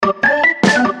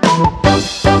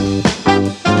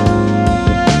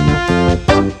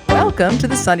Welcome to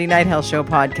the Sunday Night Health Show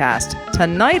podcast.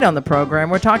 Tonight on the program,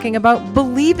 we're talking about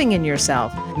believing in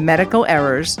yourself, medical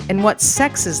errors, and what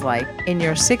sex is like in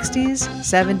your 60s,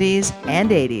 70s,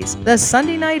 and 80s. The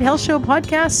Sunday Night Health Show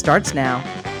podcast starts now.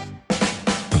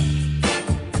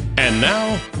 And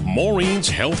now, Maureen's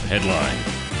Health Headline.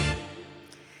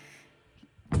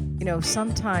 You know,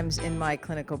 sometimes in my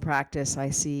clinical practice, I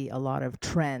see a lot of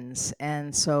trends.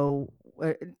 And so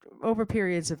over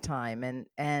periods of time.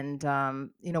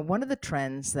 One of the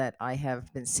trends that I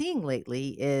have been seeing lately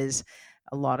is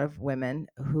a lot of women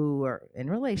who are in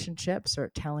relationships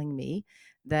are telling me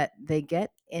that they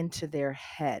get into their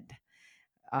head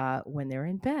when they're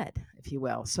in bed, if you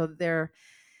will. So they're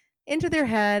into their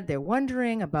head. They're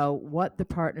wondering about what the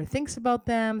partner thinks about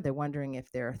them. They're wondering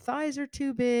if their thighs are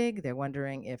too big. They're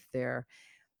wondering if their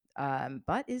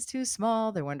butt is too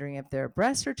small. They're wondering if their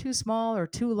breasts are too small or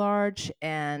too large,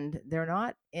 and they're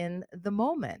not in the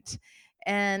moment.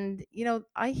 And,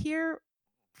 I hear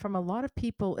from a lot of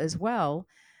people as well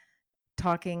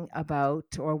talking about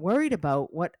or worried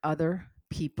about what other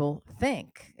people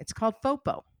think. It's called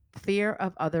FOPO, fear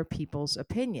of other people's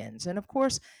opinions. And of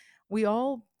course, we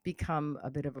all become a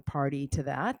bit of a party to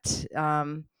that.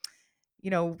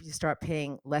 You start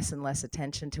paying less and less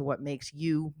attention to what makes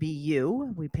you be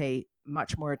you. We pay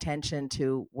much more attention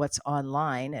to what's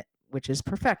online, which is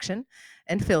perfection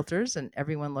and filters and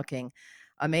everyone looking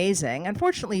amazing.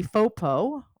 Unfortunately,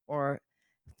 FOPO, or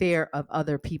fear of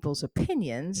other people's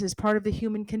opinions, is part of the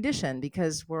human condition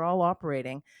because we're all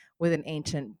operating with an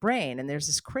ancient brain, and there's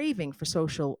this craving for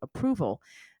social approval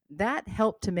that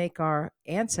helped to make our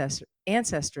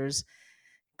ancestors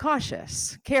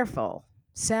cautious, careful,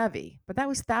 savvy. But that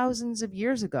was thousands of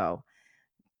years ago.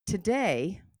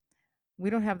 Today, we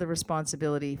don't have the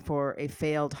responsibility for a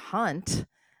failed hunt,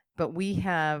 but we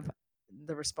have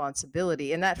the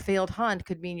responsibility. And that failed hunt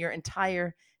could mean your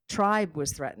entire tribe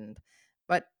was threatened.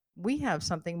 But we have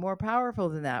something more powerful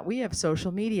than that. We have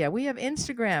social media. We have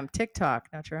Instagram, TikTok.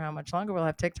 Not sure how much longer we'll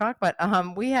have TikTok, but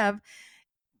we have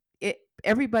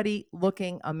everybody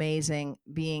looking amazing,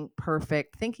 being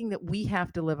perfect, thinking that we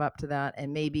have to live up to that,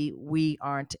 and maybe we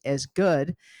aren't as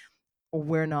good, or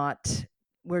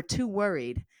we're too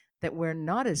worried that we're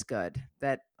not as good.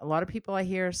 That a lot of people I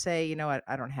hear say,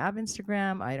 I don't have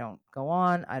Instagram, I don't go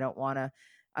on, I don't want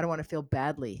to feel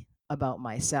badly about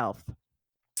myself.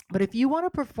 But if you want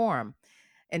to perform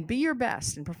and be your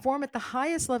best and perform at the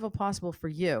highest level possible for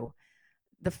you,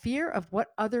 the fear of what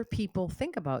other people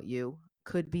think about you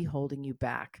could be holding you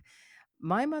back.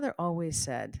 My mother always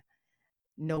said,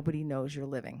 nobody knows you're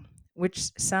living, which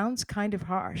sounds kind of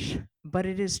harsh, but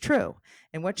it is true.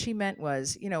 And what she meant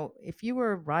was, if you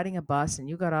were riding a bus and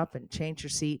you got up and changed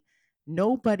your seat,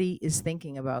 nobody is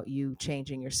thinking about you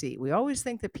changing your seat. We always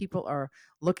think that people are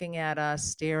looking at us,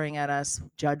 staring at us,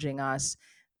 judging us,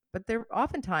 but they're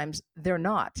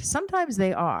not. Sometimes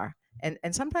they are. And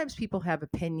sometimes people have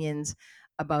opinions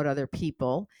about other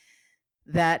people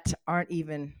that are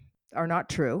not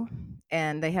true,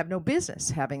 and they have no business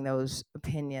having those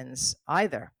opinions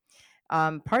either.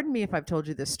 Pardon me if I've told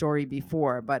you this story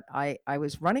before, but I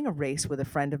was running a race with a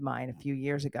friend of mine a few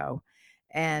years ago,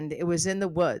 and it was in the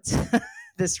woods,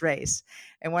 this race.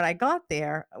 And when I got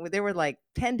there were like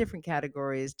 10 different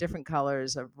categories, different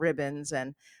colors of ribbons,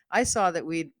 and I saw that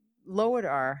we'd lowered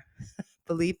our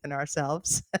belief in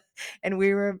ourselves and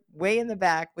we were way in the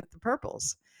back with the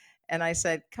purples. And I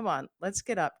said, come on, let's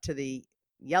get up to the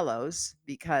yellows,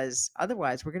 because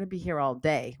otherwise we're going to be here all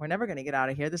day. We're never going to get out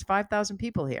of here. There's 5,000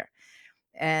 people here.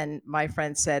 And my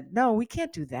friend said, no, we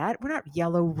can't do that. We're not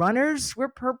yellow runners. We're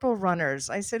purple runners.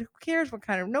 I said, who cares what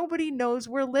kind of, nobody knows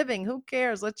we're living. Who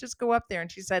cares? Let's just go up there. And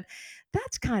she said,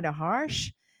 that's kind of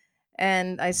harsh.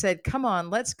 And I said, come on,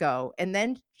 let's go. And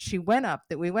then we went up,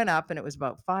 and it was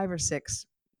about 5 or 6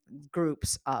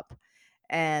 groups up.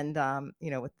 And,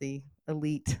 with the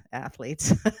elite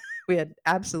athletes, we had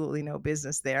absolutely no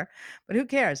business there, but who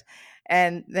cares?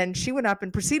 And then she went up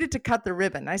and proceeded to cut the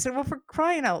ribbon. I said, well, for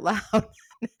crying out loud,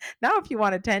 now if you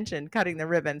want attention, cutting the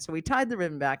ribbon. So we tied the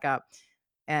ribbon back up,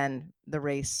 and the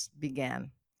race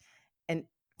began. And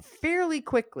fairly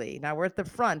quickly, now we're at the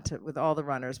front with all the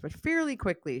runners, but fairly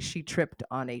quickly, she tripped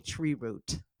on a tree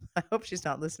root. I hope she's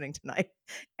not listening tonight.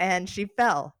 And she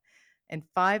fell, and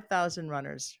 5,000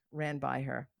 runners ran by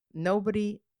her.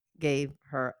 Nobody gave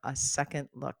her a second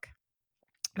look.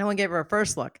 No one gave her a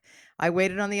first look. I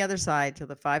waited on the other side till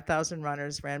the 5,000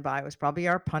 runners ran by. It was probably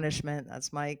our punishment.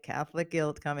 That's my Catholic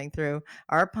guilt coming through.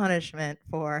 Our punishment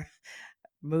for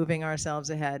moving ourselves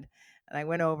ahead. And I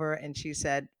went over, and she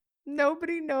said,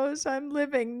 nobody knows I'm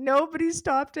living. Nobody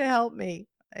stopped to help me.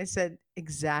 I said,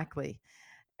 exactly.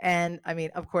 And I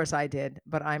mean, of course I did,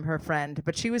 but I'm her friend.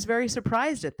 But she was very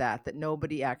surprised at that, that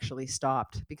nobody actually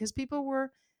stopped because people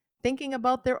were thinking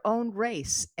about their own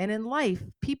race. And in life,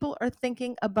 people are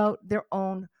thinking about their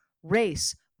own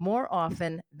race more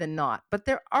often than not. But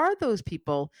there are those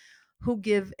people who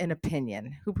give an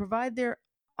opinion, who provide their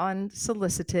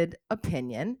unsolicited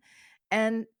opinion.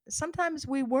 And sometimes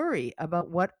we worry about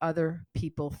what other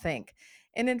people think.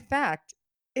 And in fact,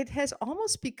 it has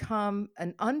almost become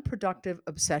an unproductive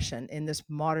obsession in this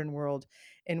modern world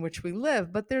in which we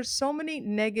live. But there's so many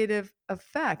negative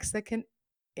effects that can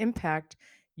impact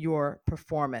your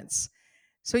performance.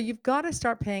 So you've got to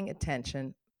start paying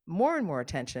attention, more and more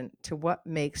attention to what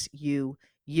makes you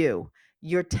you,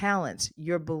 your talents,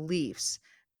 your beliefs,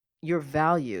 your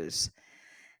values.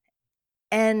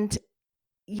 And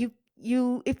you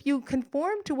if you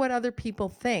conform to what other people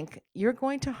think, you're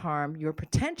going to harm your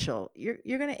potential.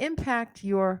 You're going to impact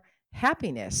your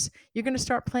happiness. You're going to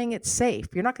start playing it safe.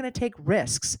 You're not going to take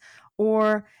risks,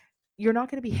 or you're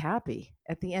not going to be happy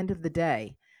at the end of the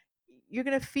day. You're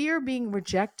going to fear being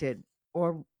rejected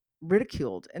or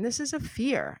ridiculed, and this is a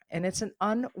fear, and it's an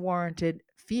unwarranted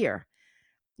fear.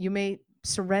 You may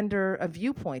surrender a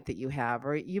viewpoint that you have,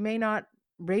 or you may not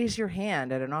raise your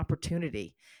hand at an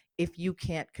opportunity if you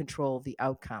can't control the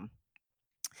outcome.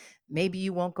 Maybe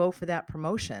you won't go for that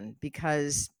promotion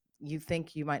because you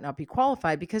think you might not be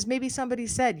qualified, because maybe somebody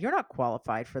said, "You're not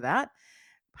qualified for that.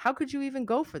 How could you even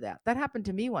go for that?" That happened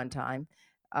to me one time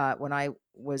when I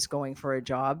was going for a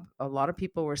job. A lot of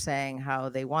people were saying how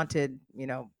they wanted,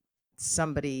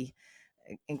 somebody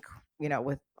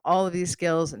with all of these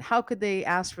skills, and how could they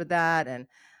ask for that?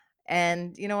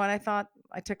 And you know what? I thought,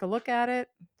 I took a look at it,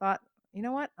 thought, you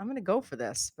know what? I'm going to go for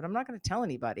this, but I'm not going to tell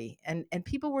anybody. And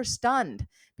people were stunned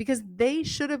because they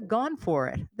should have gone for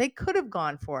it. They could have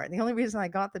gone for it. And the only reason I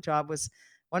got the job was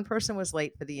one person was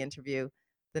late for the interview.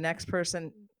 The next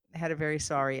person had a very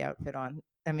sorry outfit on.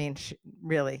 I mean,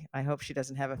 really, I hope she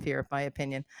doesn't have a fear of my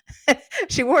opinion.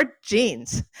 She wore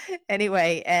jeans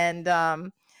anyway, and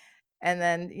then,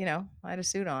 I had a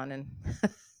suit on and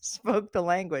spoke the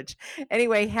language.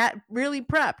 Anyway, had really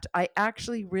prepped. I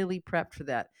actually really prepped for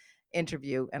that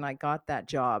interview and I got that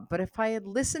job. But if I had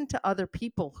listened to other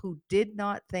people who did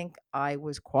not think I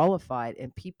was qualified,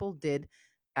 and people did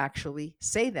actually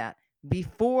say that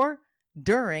before,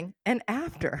 during, and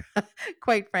after,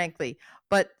 quite frankly.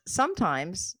 But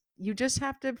sometimes you just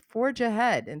have to forge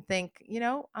ahead and think,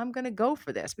 I'm going to go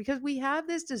for this, because we have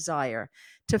this desire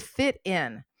to fit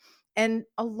in. And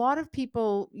a lot of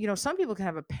people, some people can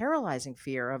have a paralyzing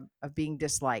fear of being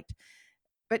disliked,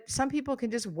 but some people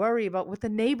can just worry about what the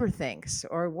neighbor thinks,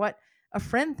 or what a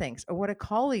friend thinks, or what a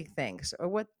colleague thinks, or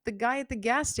what the guy at the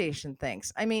gas station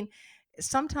thinks. I mean,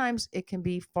 sometimes it can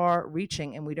be far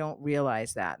reaching and we don't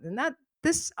realize that. And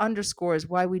this underscores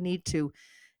why we need to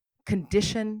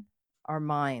condition our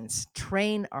minds,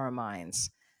 train our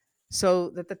minds, so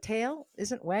that the tail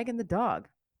isn't wagging the dog.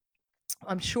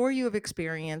 I'm sure you have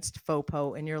experienced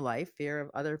FOPO in your life, fear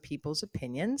of other people's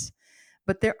opinions,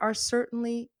 but there are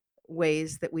certainly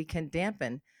ways that we can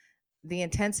dampen the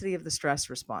intensity of the stress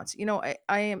response.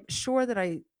 I am sure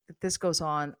that this goes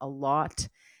on a lot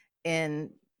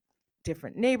in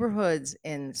different neighborhoods,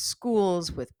 in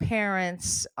schools, with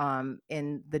parents,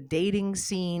 in the dating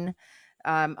scene,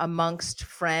 amongst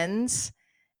friends,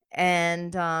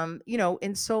 and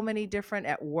in so many different,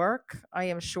 at work. I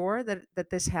am sure that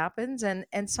this happens,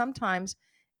 and sometimes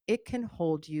it can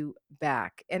hold you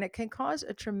back, and it can cause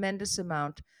a tremendous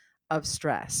amount of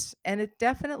stress, and it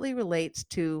definitely relates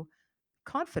to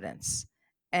confidence.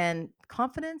 And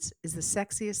confidence is the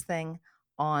sexiest thing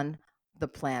on the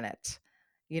planet,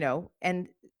 and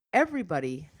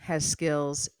everybody has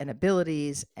skills and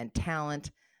abilities and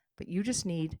talent, but you just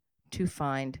need to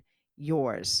find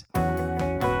yours.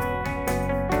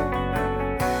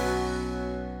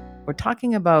 We're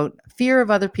talking about fear of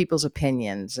other people's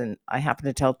opinions. And I happen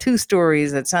to tell two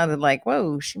stories that sounded like,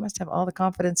 whoa, she must have all the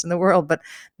confidence in the world. But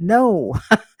no,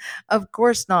 of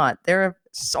course not. There are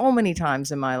so many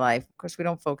times in my life, of course, we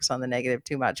don't focus on the negative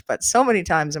too much, but so many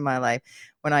times in my life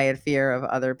when I had fear of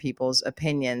other people's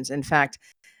opinions. In fact,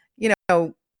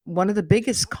 one of the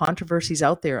biggest controversies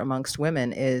out there amongst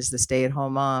women is the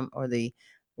stay-at-home mom, or the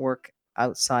work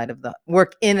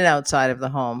in and outside of the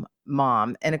home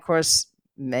mom. And of course,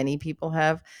 many people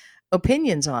have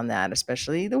opinions on that,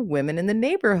 especially the women in the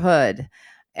neighborhood.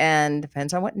 And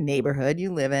depends on what neighborhood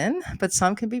you live in, but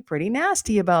some can be pretty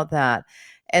nasty about that.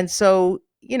 And so,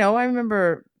 I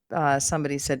remember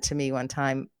somebody said to me one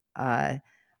time, that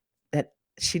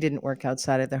she didn't work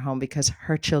outside of their home because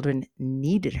her children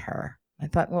needed her. I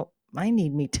thought, well, mine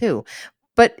need me too.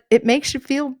 But it makes you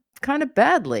feel kind of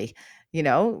badly,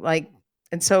 like,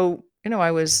 and so,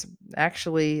 I was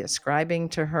actually ascribing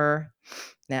to her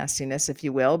nastiness, if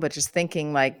you will, but just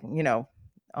thinking like,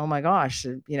 oh my gosh,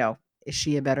 is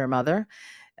she a better mother?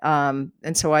 And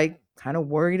so I kind of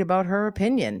worried about her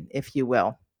opinion, if you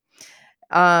will.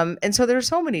 And so there are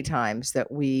so many times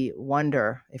that we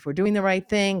wonder if we're doing the right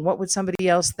thing. What would somebody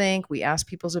else think? We ask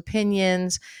people's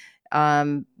opinions,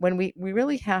 when we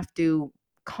really have to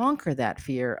conquer that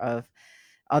fear of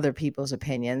other people's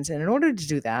opinions. And in order to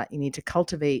do that, you need to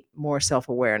cultivate more self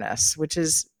awareness, which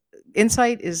is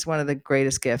insight is one of the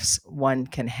greatest gifts one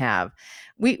can have.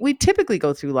 We typically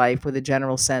go through life with a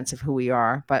general sense of who we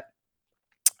are, but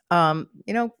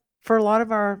for a lot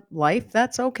of our life,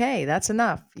 that's okay. That's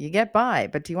enough. You get by.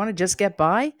 But do you want to just get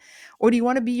by? Or do you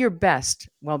want to be your best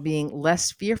while being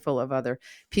less fearful of other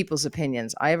people's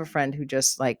opinions? I have a friend who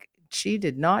just like, she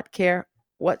did not care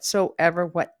whatsoever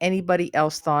what anybody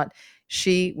else thought.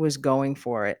 She was going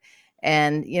for it.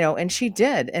 And she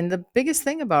did. And the biggest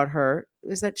thing about her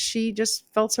is that she just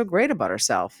felt so great about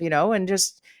herself, and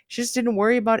she just didn't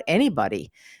worry about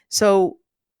anybody. So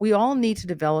we all need to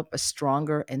develop a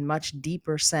stronger and much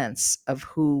deeper sense of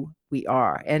who we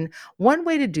are. And one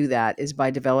way to do that is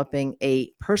by developing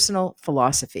a personal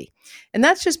philosophy. And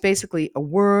that's just basically a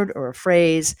word or a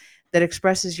phrase that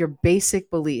expresses your basic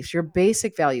beliefs, your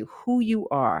basic value, who you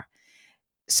are.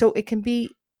 So it can be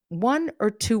one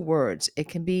or two words. It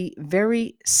can be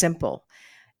very simple.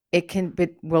 But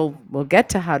we'll get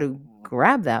to how to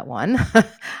grab that one,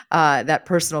 that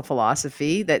personal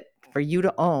philosophy that for you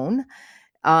to own.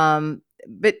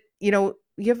 But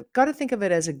you've got to think of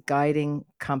it as a guiding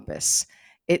compass.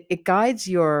 It guides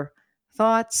your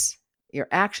thoughts, your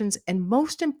actions, and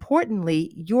most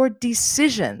importantly, your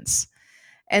decisions.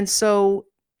 And so,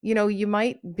 you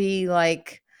might be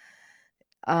like,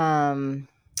 um,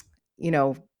 you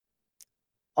know,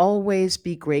 always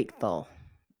be grateful.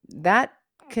 That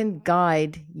can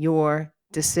guide your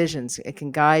decisions. It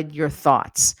can guide your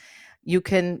thoughts. You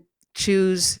can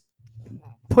choose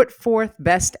put forth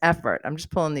best effort. I'm just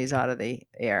pulling these out of the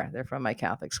air. They're from my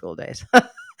Catholic school days.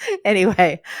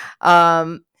 Anyway,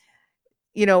 um,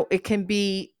 it can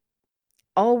be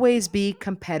always be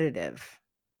competitive,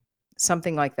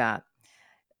 something like that.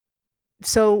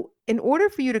 So, in order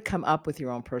for you to come up with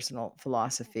your own personal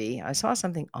philosophy, I saw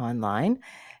something online.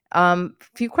 A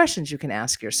few questions you can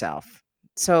ask yourself.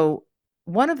 So,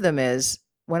 one of them is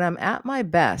when I'm at my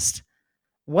best,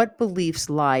 what beliefs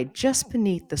lie just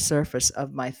beneath the surface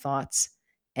of my thoughts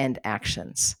and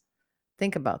actions?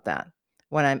 Think about that.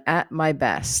 When I'm at my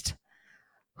best,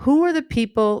 who are the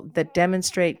people that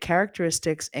demonstrate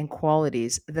characteristics and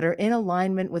qualities that are in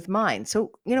alignment with mine?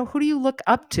 So, who do you look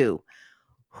up to?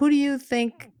 Who do you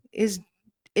think is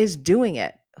doing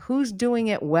it? Who's doing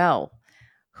it well?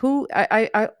 Who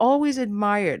I always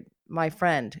admired my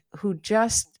friend who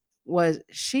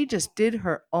she just did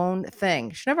her own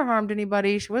thing. She never harmed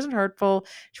anybody. She wasn't hurtful.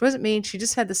 She wasn't mean. She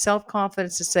just had the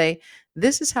self-confidence to say,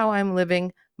 this is how I'm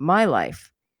living my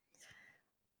life.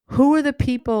 Who are the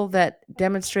people that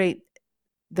demonstrate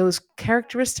those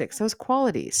characteristics, those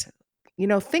qualities?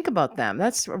 Think about them.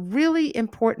 That's a really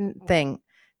important thing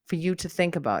for you to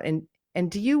think about.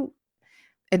 And do you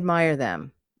admire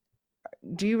them?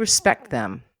 Do you respect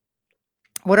them?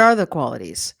 What are the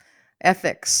qualities?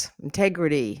 Ethics,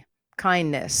 integrity,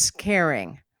 kindness,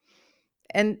 caring.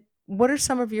 And what are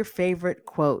some of your favorite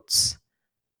quotes?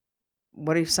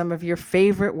 What are some of your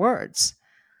favorite words?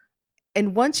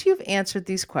 And once you've answered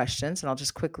these questions, and I'll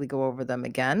just quickly go over them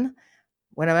again.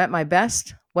 When I'm at my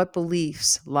best, what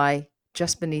beliefs lie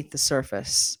just beneath the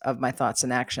surface of my thoughts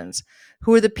and actions?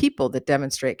 Who are the people that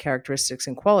demonstrate characteristics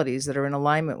and qualities that are in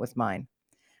alignment with mine?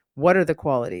 What are the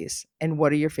qualities? And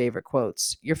what are your favorite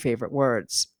quotes, your favorite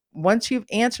words? Once you've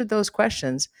answered those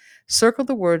questions, circle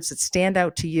the words that stand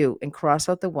out to you and cross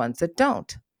out the ones that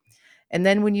don't. And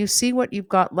then when you see what you've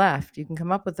got left, you can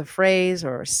come up with a phrase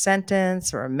or a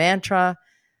sentence or a mantra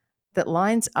that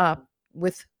lines up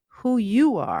with who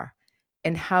you are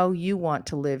and how you want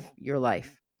to live your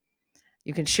life.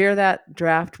 You can share that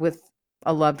draft with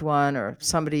a loved one or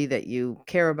somebody that you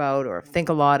care about or think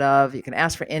a lot of. You can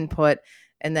ask for input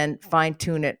and then fine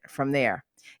tune it from there.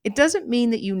 It doesn't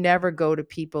mean that you never go to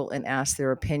people and ask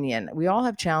their opinion. We all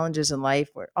have challenges in life.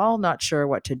 We're all not sure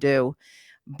what to do,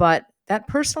 but that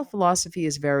personal philosophy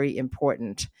is very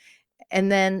important.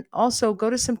 And then also go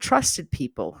to some trusted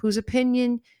people whose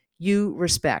opinion you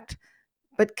respect.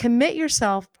 But commit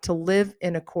yourself to live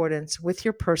in accordance with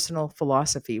your personal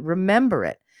philosophy. Remember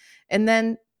it. And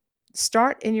then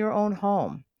start in your own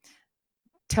home.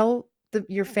 Tell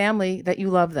your family that you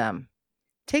love them.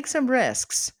 Take some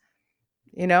risks,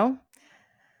 you know?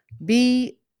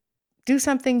 Be Do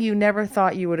something you never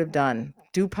thought you would have done.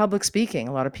 Do public speaking.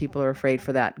 A lot of people are afraid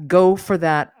for that. Go for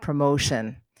that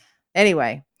promotion.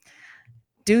 Anyway,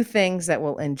 do things that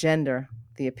will engender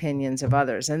the opinions of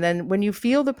others. And then when you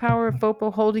feel the power of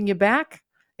FOPO holding you back,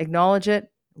 acknowledge it,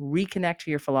 reconnect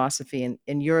to your philosophy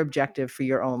and your objective for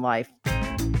your own life.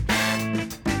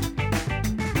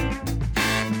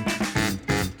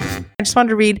 I just wanted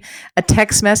to read a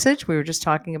text message. We were just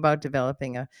talking about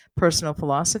developing a personal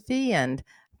philosophy and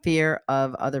fear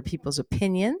of other people's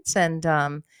opinions.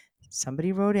 And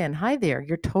somebody wrote in, "Hi there,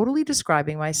 you're totally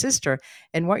describing my sister.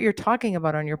 And what you're talking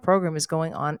about on your program is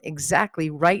going on exactly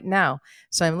right now.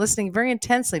 So I'm listening very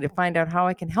intensely to find out how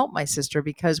I can help my sister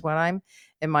because what I'm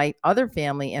and my other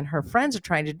family and her friends are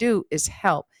trying to do is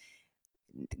help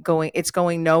it's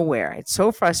going nowhere. It's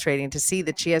so frustrating to see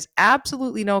that she has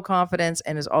absolutely no confidence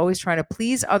and is always trying to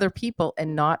please other people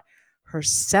and not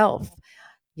herself.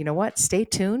 You know what? Stay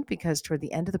tuned because toward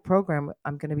the end of the program,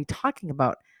 I'm going to be talking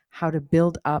about how to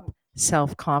build up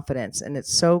self confidence. And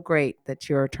it's so great that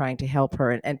you're trying to help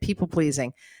her and people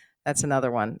pleasing. That's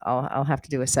another one. I'll have to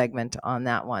do a segment on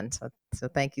that one. So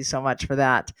thank you so much for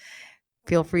that.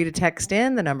 Feel free to text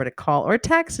in. The number to call or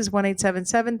text is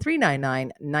 1-877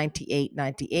 399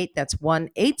 9898. That's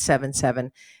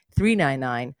 1-877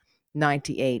 399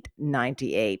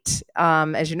 9898.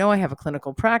 As you know, I have a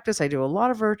clinical practice. I do a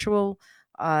lot of virtual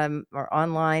or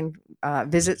online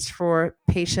visits for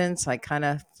patients. I kind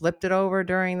of flipped it over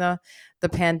during the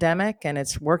pandemic, and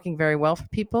it's working very well for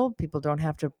people. People don't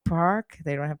have to park,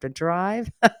 they don't have to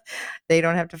drive, they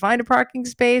don't have to find a parking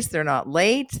space. They're not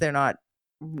late. They're not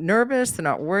nervous. They're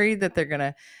not worried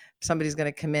that somebody's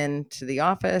going to come into the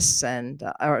office and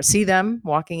or see them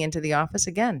walking into the office.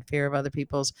 Again, fear of other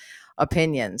people's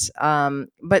opinions.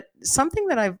 But something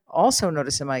that I've also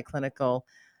noticed in my clinical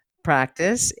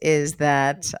practice is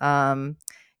that a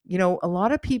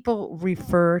lot of people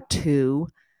refer to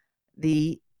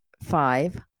the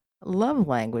 5 love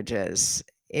languages.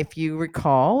 If you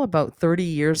recall, about 30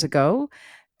 years ago,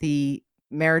 the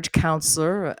marriage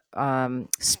counselor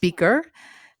speaker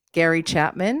Gary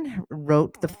Chapman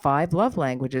wrote the 5 love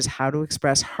languages, how to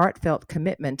express heartfelt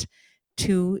commitment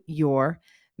to your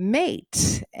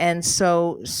mate. And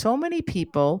so many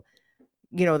people,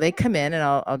 they come in, and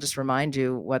I'll just remind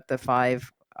you what the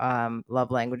 5 love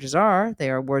languages are. They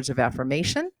are words of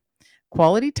affirmation,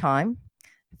 quality time,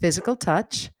 physical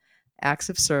touch, acts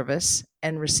of service,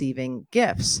 and receiving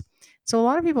gifts. So a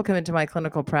lot of people come into my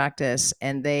clinical practice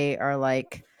and they are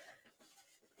like,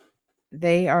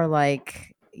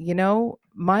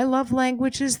 my love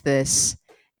language is this,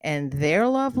 and their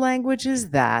love language is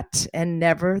that, and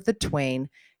never the twain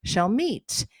shall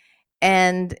meet.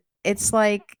 And it's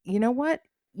like, you know what?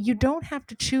 You don't have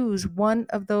to choose one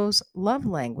of those love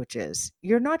languages.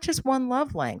 You're not just one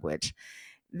love language.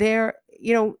 They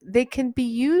can be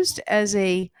used as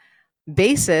a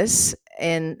basis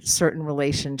in certain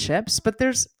relationships, but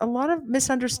there's a lot of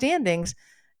misunderstandings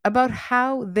about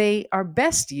how they are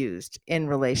best used in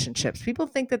relationships. People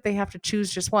think that they have to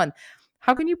choose just one.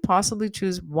 How can you possibly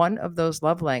choose one of those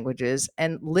love languages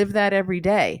and live that every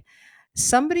day?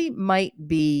 Somebody might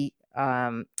be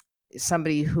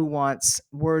somebody who wants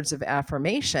words of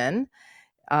affirmation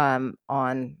on,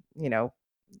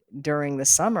 during the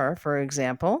summer, for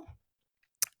example,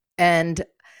 and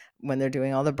when they're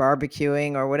doing all the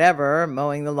barbecuing or whatever,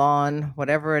 mowing the lawn,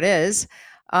 whatever it is.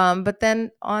 But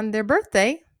then on their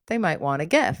birthday, they might want a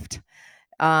gift.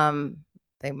 Um,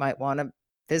 they might want a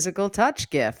physical touch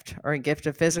gift or a gift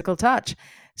of physical touch.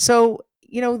 So,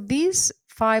 these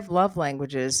 5 love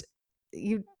languages,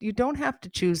 you don't have to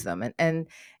choose them. And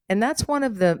that's one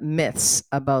of the myths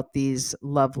about these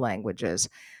love languages.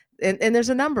 And there's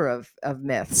a number of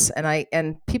myths,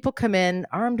 and people come in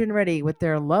armed and ready with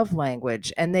their love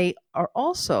language, and they are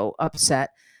also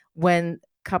upset when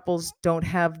couples don't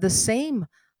have the same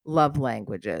love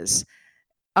languages.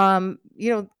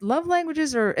 Love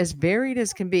languages are as varied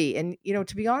as can be, and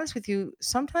to be honest with you,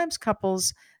 sometimes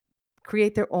couples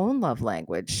create their own love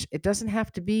language. It doesn't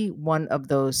have to be one of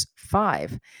those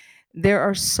 5. There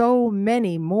are so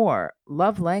many more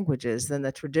love languages than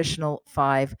the traditional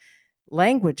 5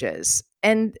 languages.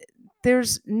 And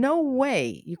there's no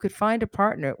way you could find a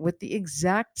partner with the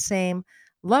exact same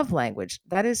love language.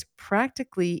 That is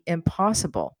practically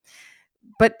impossible.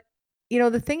 But,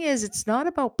 the thing is, it's not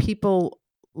about people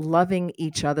loving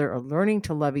each other or learning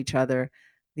to love each other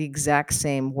the exact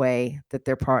same way that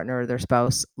their partner or their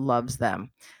spouse loves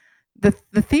them.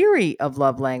 The theory of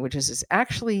love languages is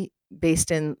actually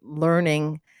based in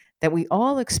learning that we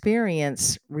all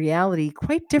experience reality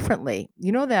quite differently.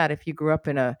 You know that if you grew up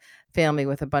in a family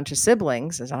with a bunch of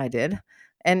siblings, as I did,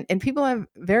 and people have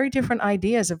very different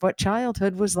ideas of what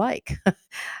childhood was like.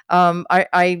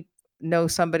 I know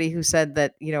somebody who said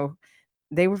that,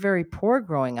 they were very poor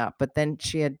growing up, but then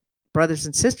she had brothers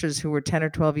and sisters who were 10 or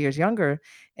 12 years younger,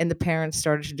 and the parents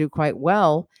started to do quite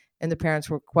well, and the parents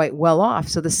were quite well off.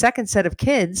 So the second set of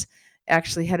kids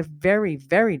actually had a very,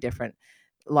 very different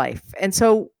life. And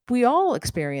so we all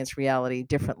experience reality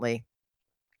differently.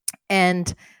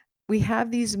 And we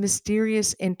have these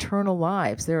mysterious internal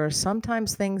lives. There are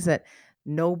sometimes things that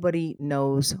nobody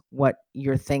knows what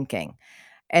you're thinking.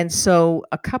 And so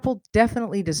a couple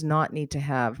definitely does not need to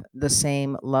have the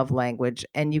same love language,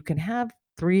 and you can have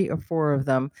 3 or 4 of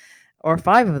them or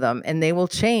 5 of them, and they will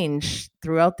change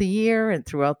throughout the year and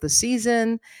throughout the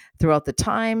season, throughout the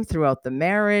time, throughout the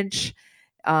marriage.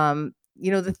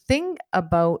 The thing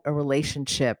about a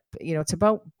relationship, it's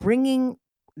about bringing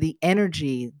the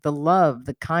energy, the love,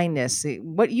 the kindness,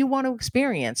 what you want to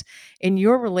experience in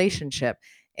your relationship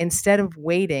instead of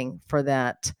waiting for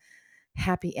that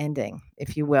happy ending,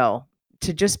 if you will,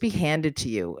 to just be handed to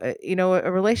you.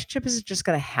 A relationship isn't just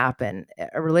going to happen.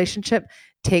 A relationship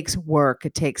takes work,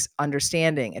 it takes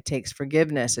understanding, it takes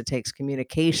forgiveness, it takes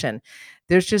communication.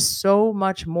 There's just so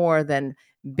much more than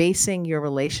basing your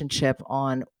relationship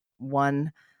on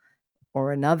one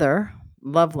or another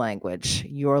love language,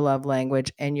 your love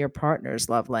language and your partner's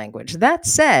love language. That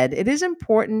said, it is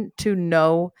important to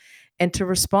know and to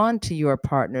respond to your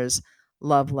partner's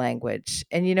love language.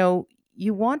 And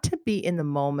you want to be in the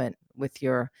moment with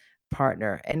your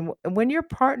partner. And when your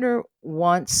partner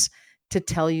wants to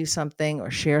tell you something or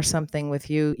share something with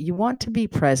you, you want to be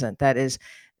present. That is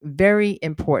very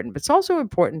important. But it's also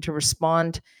important to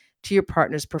respond to your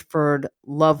partner's preferred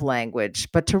love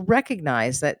language, but to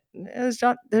recognize that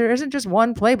there isn't just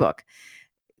one playbook.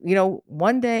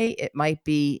 One day it might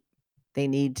be they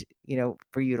need,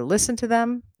 for you to listen to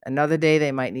them. Another day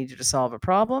they might need you to solve a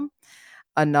problem.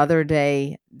 Another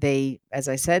day they, as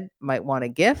I said, might want a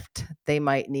gift. They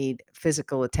might need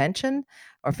physical attention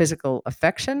or physical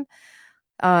affection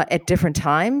at different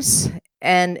times.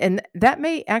 And that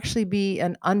may actually be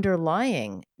an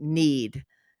underlying need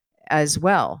as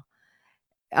well.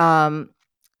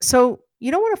 So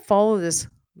you don't want to follow this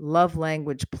love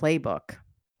language playbook.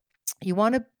 You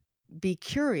want to be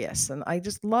curious. And I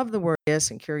just love the word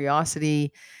 "curious" and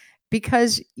curiosity,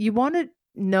 because you want to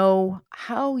know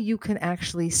how you can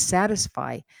actually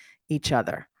satisfy each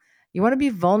other. You want to be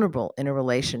vulnerable in a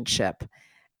relationship.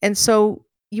 And so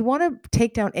you want to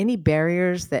take down any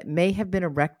barriers that may have been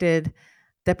erected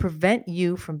that prevent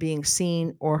you from being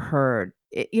seen or heard.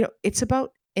 It's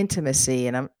about intimacy,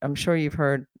 and I'm sure you've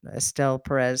heard Estee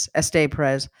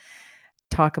Perez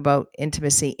talk about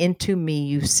intimacy. Into me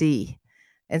you see,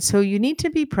 and so you need to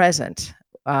be present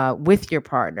with your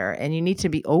partner, and you need to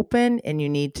be open, and you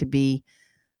need to be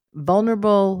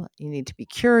vulnerable. You need to be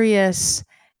curious,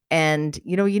 and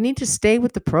you need to stay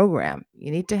with the program.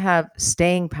 You need to have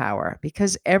staying power,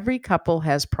 because every couple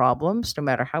has problems, no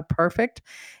matter how perfect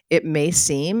it may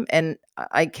seem. And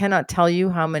I cannot tell you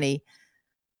how many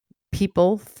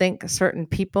people think certain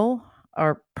people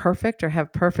are perfect or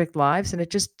have perfect lives, and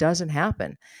it just doesn't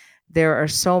happen. There are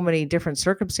so many different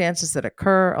circumstances that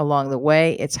occur along the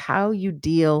way. It's how you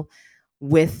deal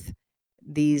with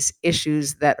these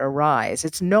issues that arise.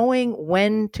 It's knowing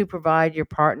when to provide your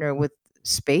partner with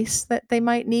space that they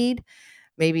might need.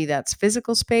 Maybe that's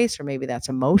physical space, or maybe that's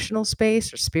emotional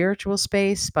space or spiritual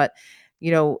space. But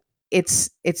you know,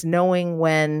 it's knowing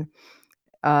when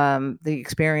the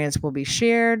experience will be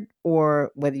shared,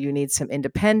 or whether you need some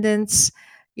independence.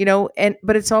 And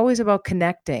but it's always about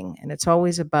connecting, and it's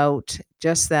always about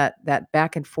just that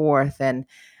back and forth. And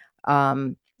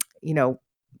um, you know,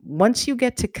 once you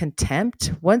get to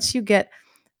contempt, once you get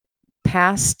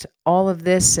past all of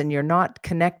this and you're not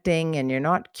connecting and you're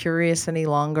not curious any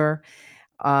longer,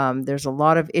 there's a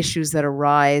lot of issues that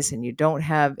arise, and you don't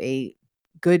have a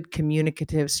good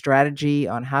communicative strategy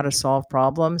on how to solve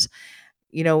problems.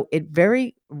 It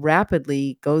very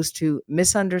rapidly goes to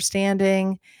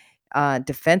misunderstanding,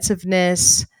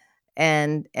 defensiveness,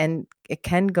 and it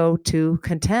can go to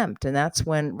contempt, and that's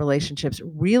when relationships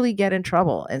really get in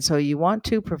trouble. And so you want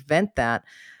to prevent that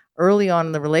early on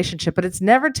in the relationship, but it's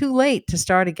never too late to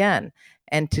start again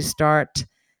and to start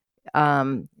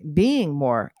being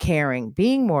more caring,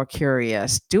 being more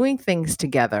curious, doing things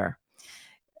together.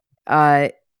 Uh,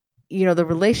 the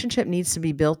relationship needs to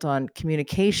be built on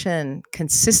communication,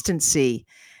 consistency,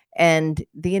 and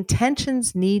the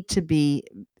intentions need to be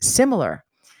similar,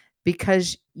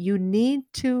 because you need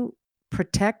to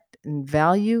protect and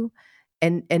value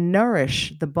and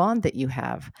nourish the bond that you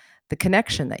have, the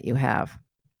connection that you have.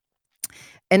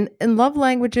 And love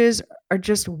languages are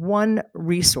just one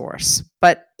resource.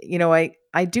 But,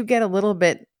 I do get a little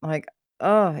bit like,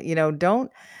 oh, don't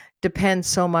depend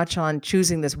so much on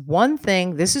choosing this one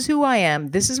thing. This is who I am.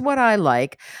 This is what I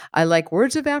like. I like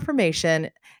words of affirmation,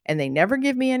 and they never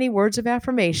give me any words of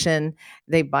affirmation.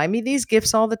 They buy me these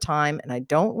gifts all the time, and I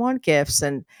don't want gifts.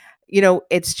 And,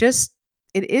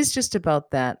 it is just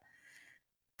about that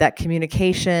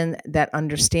communication, that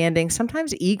understanding.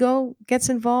 Sometimes ego gets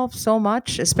involved so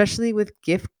much, especially with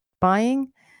gift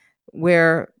buying,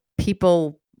 where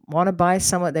people want to buy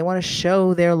someone, they want to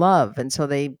show their love. And so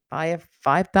they buy a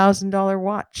 $5,000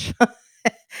 watch.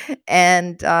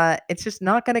 And it's just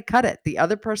not going to cut it. The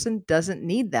other person doesn't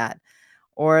need that.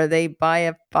 Or they buy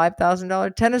a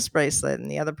 $5,000 tennis bracelet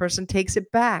and the other person takes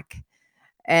it back.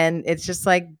 And it's just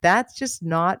like, that's just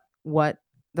not what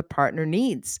the partner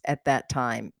needs at that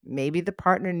time. Maybe the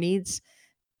partner needs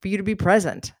for you to be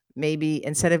present, maybe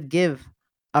instead of give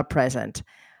a present.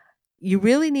 You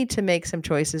really need to make some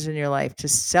choices in your life to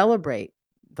celebrate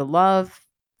the love,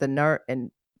 and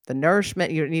the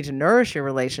nourishment. You need to nourish your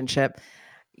relationship.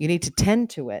 You need to tend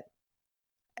to it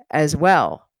as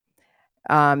well,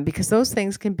 because those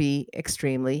things can be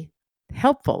extremely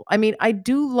helpful. I mean, I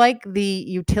do like the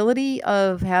utility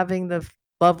of having the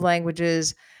love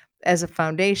languages as a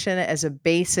foundation, as a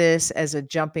basis, as a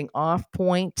jumping off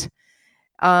point.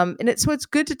 It's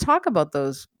good to talk about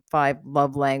those 5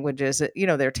 love languages.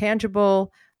 They're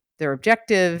tangible, they're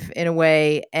objective in a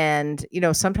way, and,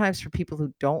 sometimes for people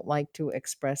who don't like to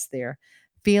express their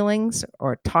feelings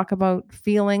or talk about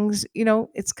feelings,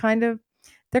 it's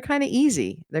they're kinda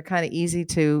easy. They're kinda easy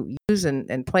to use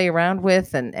and play around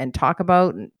with and talk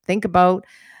about and think about.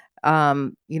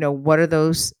 What are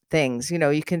those things?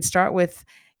 You can start with,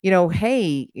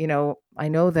 "Hey, I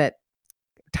know that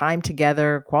time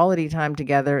together, quality time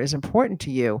together is important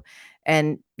to you.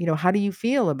 And, how do you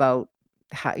feel about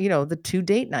the 2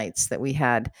 date nights that we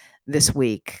had this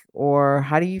week? Or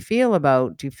how do you feel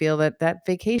that that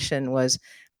vacation was,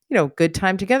 good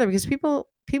time together?" Because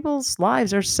people's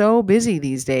lives are so busy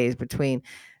these days between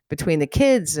the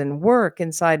kids and work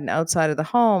inside and outside of the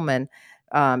home, and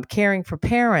caring for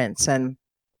parents, and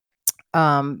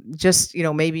just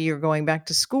maybe you're going back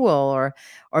to school,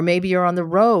 or maybe you're on the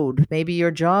road, maybe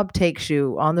your job takes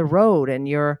you on the road and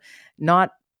you're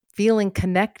not feeling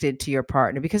connected to your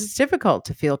partner, because it's difficult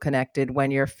to feel connected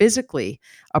when you're physically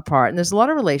apart. And there's a lot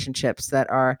of relationships that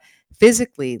are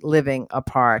physically living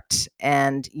apart,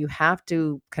 and you have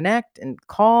to connect and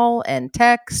call and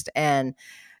text and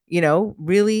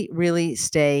really, really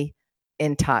stay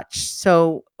in touch.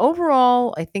 So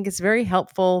overall, I think it's very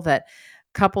helpful that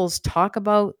couples talk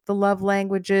about the love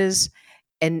languages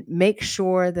and make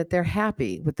sure that they're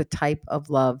happy with the type of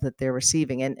love that they're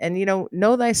receiving. And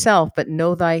know thyself, but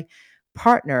know thy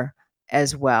partner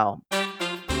as well.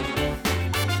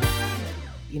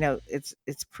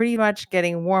 It's pretty much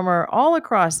getting warmer all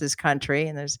across this country,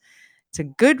 and it's a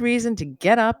good reason to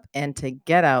get up and to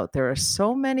get out. There are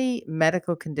so many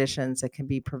medical conditions that can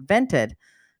be prevented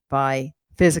by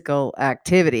physical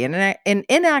activity. And an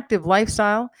inactive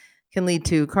lifestyle can lead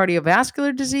to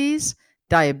cardiovascular disease,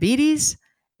 diabetes,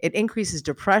 it increases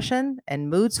depression and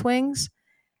mood swings,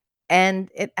 and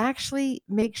it actually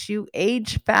makes you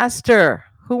age faster.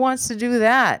 Who wants to do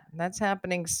that? That's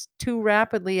happening too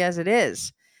rapidly as it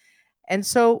is. And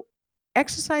so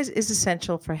exercise is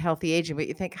essential for healthy aging, but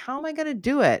you think, how am I going to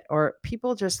do it? Or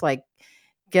people just like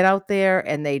get out there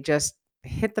and they just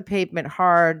hit the pavement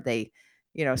hard. They,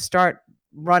 start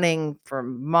running for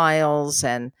miles,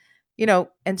 and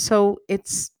so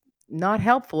it's not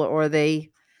helpful, or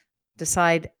they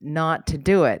decide not to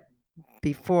do it.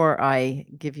 Before I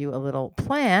give you a little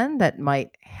plan that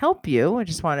might help you, I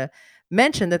just want to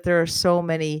mention that there are so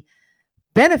many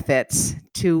benefits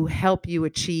to help you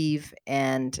achieve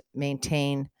and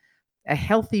maintain a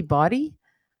healthy body.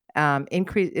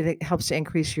 It helps to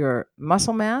increase your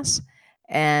muscle mass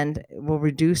and will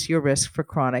reduce your risk for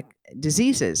chronic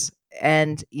diseases.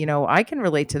 And I can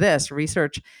relate to this.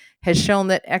 Research has shown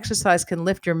that exercise can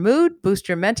lift your mood, boost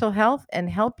your mental health, and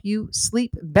help you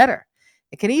sleep better.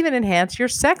 It can even enhance your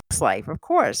sex life. Of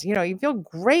course, you feel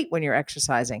great when you're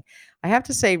exercising. I have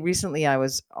to say, recently I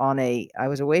was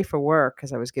away for work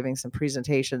because I was giving some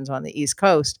presentations on the East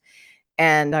Coast,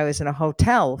 and I was in a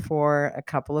hotel for a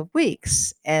couple of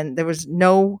weeks, and there was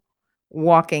no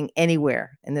walking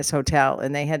anywhere in this hotel,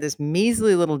 and they had this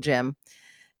measly little gym,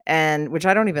 and which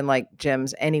I don't even like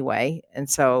gyms anyway, and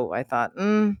so I thought,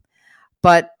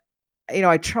 but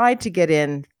I tried to get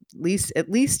in, at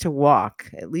least to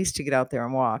walk, at least to get out there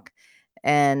and walk,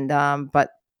 and but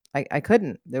I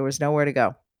couldn't. There was nowhere to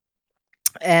go,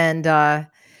 and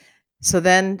so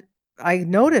then I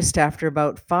noticed after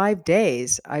about 5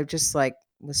 days, I just, like,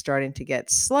 was starting to get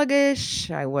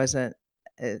sluggish. I wasn't,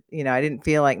 I didn't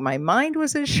feel like my mind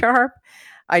was as sharp.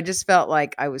 I just felt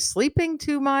like I was sleeping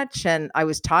too much and I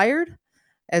was tired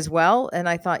as well, and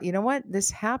I thought, "You know what? This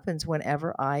happens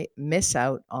whenever I miss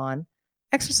out on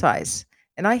exercise,"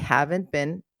 and I haven't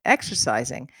been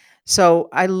exercising. So,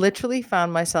 I literally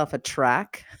found myself a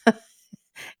track,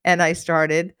 and I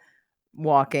started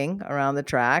walking around the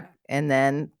track and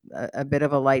then a bit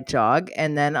of a light jog.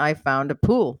 And then I found a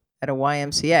pool at a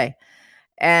YMCA.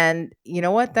 And you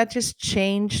know what? That just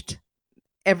changed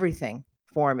everything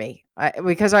for me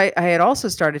because I had also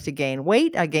started to gain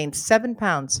weight. I gained 7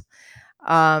 pounds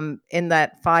in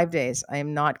that 5 days. I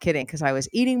am not kidding because I was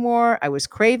eating more. I was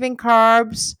craving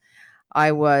carbs.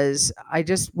 I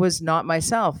just was not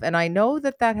myself. And I know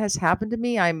that that has happened to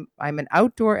me. I'm an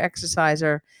outdoor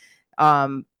exerciser.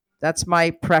 um, that's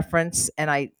my preference, and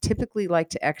I typically like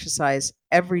to exercise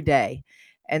every day.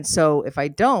 And so if I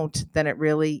don't, then it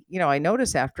really, I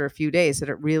notice after a few days that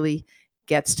it really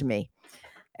gets to me.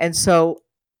 And so,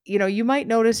 you might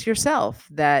notice yourself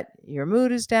that your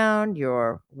mood is down,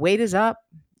 your weight is up,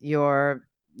 you're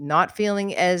not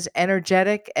feeling as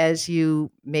energetic as you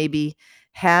maybe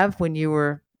have when you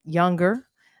were younger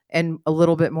and a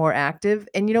little bit more active.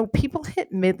 And, people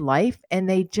hit midlife and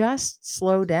they just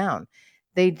slow down,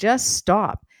 they just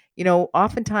stop.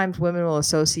 Oftentimes women will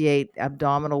associate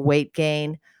abdominal weight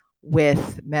gain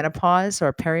with menopause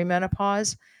or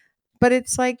perimenopause, but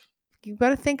it's like, you've got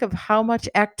to think of how much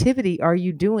activity are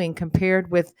you doing compared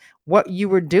with what you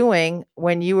were doing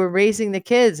when you were raising the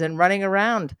kids and running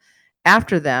around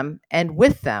after them and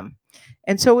with them.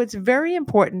 And so it's very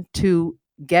important to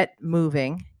get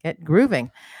moving, get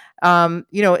grooving.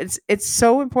 It's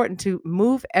so important to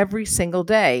move every single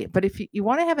day. But if you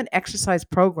want to have an exercise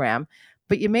program,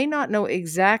 but you may not know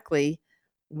exactly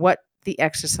what the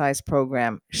exercise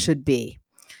program should be.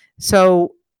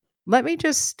 So let me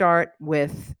just start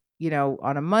with,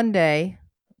 on a Monday,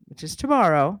 which is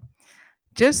tomorrow,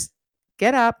 just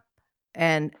get up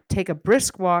and take a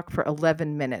brisk walk for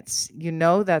 11 minutes.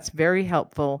 That's very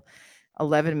helpful.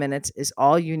 11 minutes is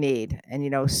all you need.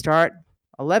 And, start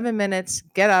 11 minutes,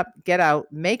 get up, get out,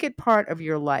 make it part of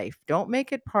your life. Don't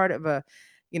make it part of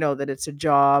that it's a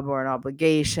job or an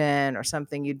obligation or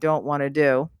something you don't want to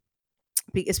do,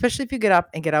 especially if you get up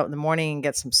and get out in the morning and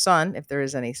get some sun, if there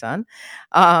is any sun.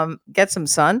 Get some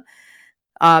sun.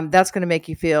 That's going to make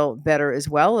you feel better as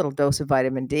well. Little dose of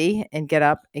vitamin D, and get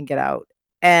up and get out.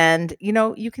 And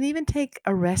you can even take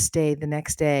a rest day the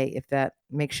next day if that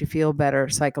makes you feel better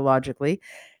psychologically.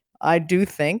 I do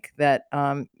think that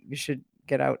you should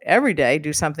get out every day,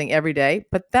 do something every day,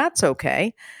 but that's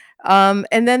okay.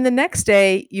 And then the next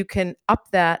day you can up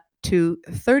that to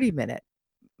 30-minute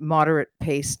moderate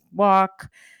paced walk.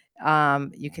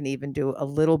 You can even do a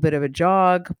little bit of a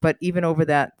jog, but even over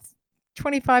that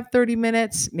 25, 30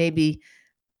 minutes, maybe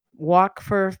walk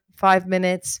for 5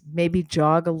 minutes, maybe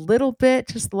jog a little bit,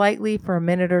 just lightly for a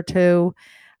minute or two,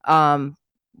 um,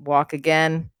 walk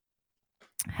again,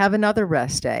 have another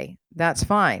rest day. That's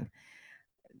fine.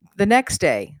 The next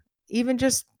day, even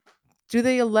just do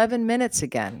the 11 minutes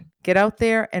again. Get out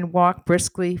there and walk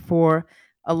briskly for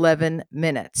 11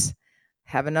 minutes.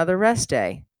 Have another rest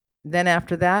day. Then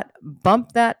after that,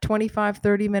 bump that 25,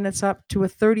 30 minutes up to a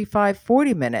 35,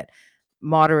 40-minute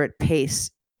moderate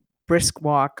pace, brisk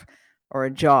walk or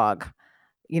a jog,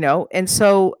 And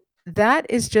so that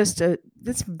is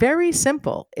it's very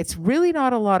simple. It's really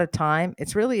not a lot of time.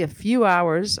 It's really a few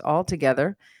hours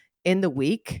altogether in the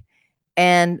week.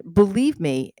 And believe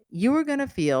me, you are going to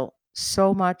feel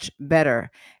so much better.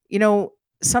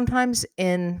 Sometimes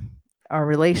in our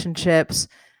relationships,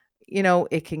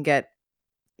 it can get,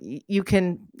 you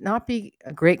can not be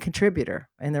a great contributor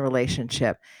in the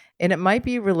relationship. And it might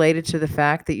be related to the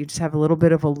fact that you just have a little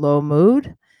bit of a low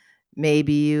mood.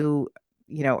 Maybe you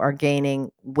are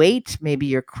gaining weight. Maybe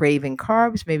you're craving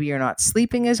carbs. Maybe you're not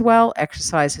sleeping as well.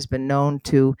 Exercise has been known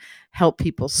to help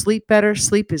people sleep better.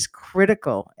 Sleep is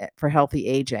critical for healthy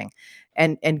aging,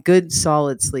 and good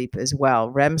solid sleep as well.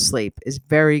 REM sleep is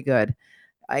very good.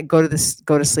 I go to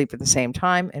sleep at the same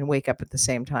time and wake up at the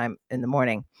same time in the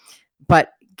morning.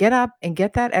 But get up and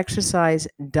get that exercise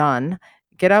done.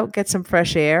 Get out, get some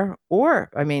fresh air,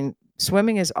 or, I mean,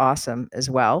 swimming is awesome as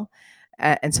well.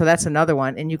 And so that's another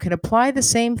one. And you can apply the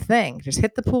same thing. Just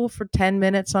hit the pool for 10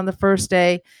 minutes on the first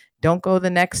day. Don't go the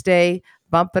next day.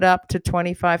 Bump it up to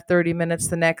 25, 30 minutes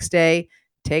the next day.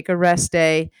 Take a rest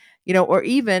day, or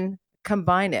even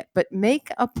combine it. But make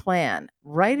a plan.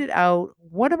 Write it out.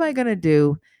 What am I going to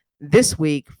do this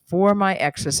week for my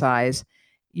exercise?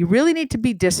 you really need to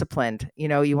be disciplined.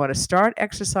 You want to start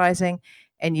exercising,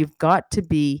 and it's got to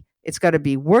be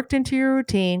worked into your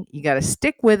routine. You got to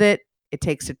stick with it. It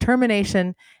takes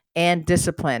determination and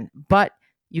discipline, but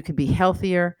you can be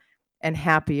healthier and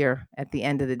happier at the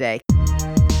end of the day.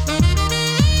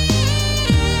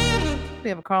 We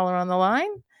have a caller on the line.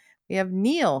 We have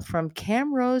Neil from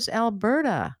Camrose,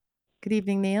 Alberta. Good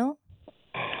evening, Neil.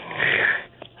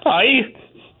 Hi.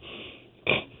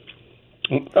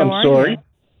 How I'm are sorry.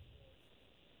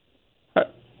 you?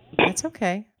 That's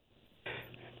okay.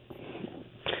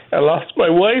 I lost my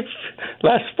wife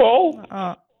last fall.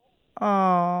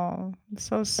 I'm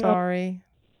so sorry.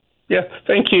 Yeah,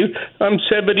 thank you. I'm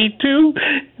 72.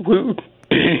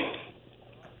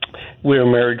 We were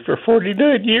married for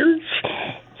 49 years.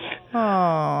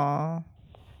 Oh,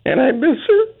 And I miss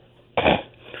her.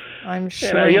 I'm And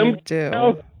sure I you am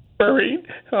do. married.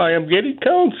 I am getting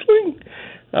counseling.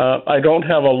 I don't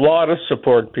have a lot of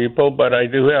support people, but I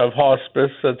do have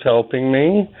hospice that's helping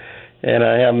me, and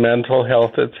I have mental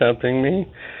health that's helping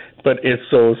me. But it's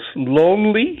those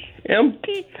lonely,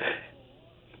 empty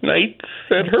nights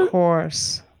that Of hurt.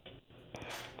 course.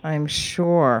 I'm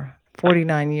sure.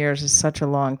 49 years is such a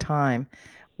long time.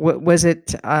 Was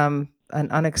it an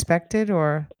unexpected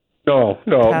or No,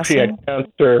 she had passing?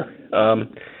 cancer,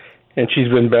 and she's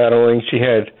been battling. She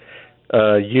had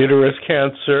uterus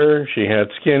cancer, she had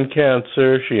skin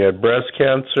cancer, she had breast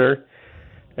cancer,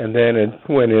 and then it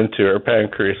went into her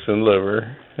pancreas and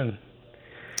liver. And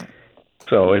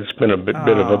so it's been a bit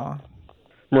of a... Oh,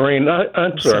 Maureen,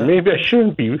 I'm sorry, so maybe I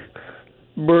shouldn't be...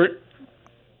 Bert,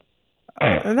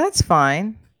 that's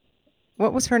fine.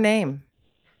 What was her name?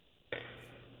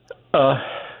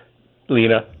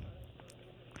 Lena.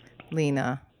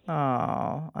 Lena.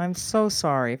 Oh, I'm so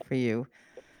sorry for you,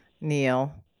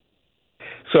 Neil.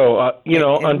 So,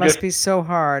 It must be so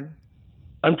hard.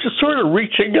 I'm just sort of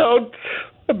reaching out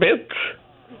a bit.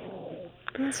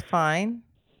 That's fine.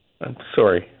 I'm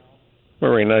sorry,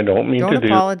 Maureen, I don't mean Don't to do...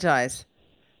 apologize.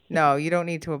 No, you don't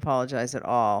need to apologize at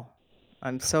all.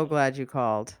 I'm so glad you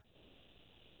called.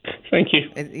 Thank you.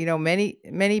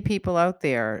 Many people out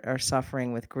there are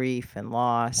suffering with grief and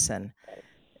loss, and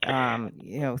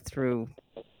through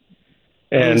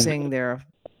And losing their.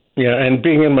 yeah, and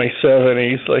being in my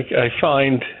 70s, like, I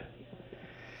find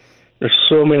there's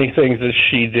so many things that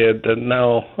she did that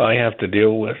now I have to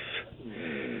deal with.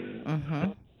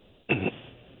 Mm-hmm.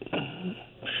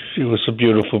 She was a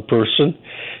beautiful person.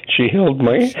 She held I'm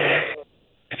my sure.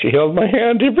 she held my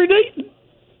hand every night.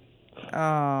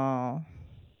 Oh,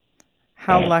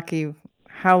 how lucky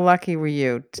were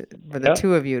you for the Yeah,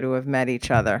 two of you to have met each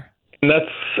other? and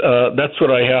that's what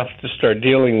I have to start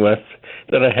dealing with.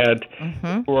 That I had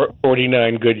Mm-hmm.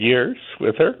 49 good years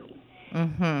with her.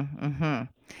 Mm-hmm. Mm-hmm.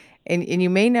 And you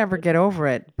may never get over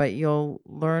it, but you'll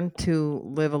learn to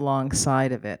live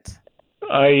alongside of it.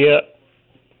 I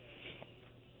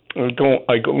go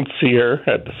and see her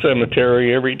at the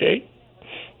cemetery every day,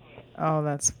 Oh,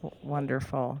 that's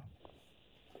wonderful.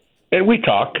 and we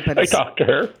talk. But I it's talk to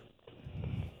her.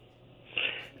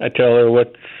 I tell her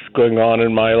what's going on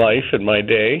in my life and my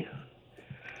day,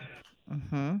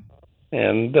 mm-hmm.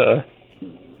 and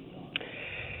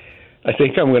I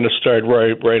think I'm going to start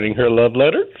writing her love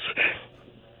letters.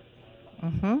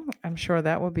 Mm-hmm. I'm sure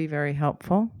that will be very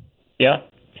helpful. Yeah,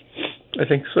 I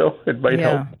think so. It might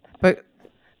help. Yeah.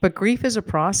 But grief is a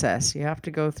process. You have to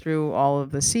go through all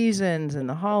of the seasons and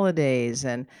the holidays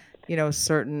and,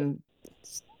 certain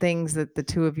things that the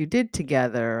two of you did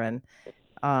together, and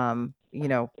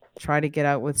try to get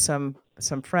out with some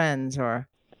friends or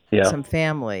Yeah, some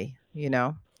family,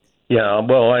 yeah.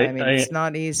 Well, I mean, it's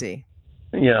not easy.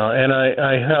 yeah, and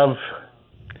I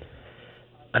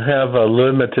have a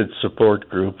limited support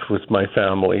group with my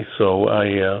family, so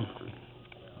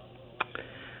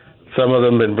some of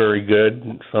them have been very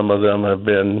good. Some of them have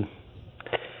been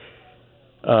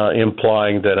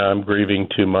implying that I'm grieving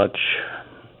too much.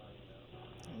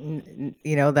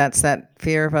 That's that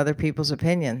fear of other people's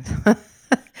opinions.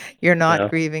 You're not Yeah,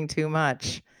 grieving too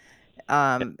much.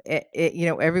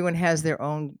 Everyone has their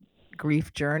own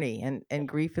grief journey, and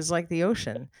grief is like the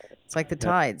ocean. It's like the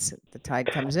yeah. tides. The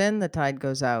tide comes in, the tide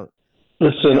goes out.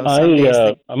 Listen, Some days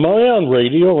am I on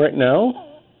radio right now?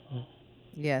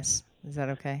 yes. Is that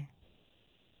okay?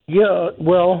 Yeah,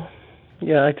 well,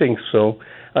 yeah, I think so.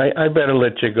 I better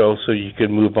let you go so you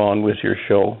can move on with your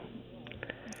show.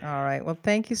 All right. Well,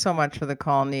 thank you so much for the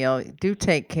call, Neil. Do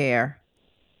take care.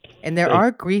 And there Thank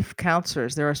are grief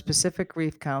counselors. There are specific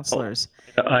grief counselors.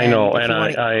 I And know, if and you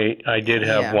want to, I did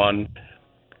have yeah. one,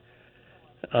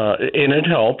 and it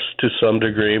helps to some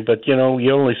degree, but you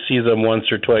only see them once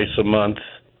or twice a month.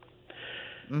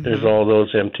 there's Mm-hmm. all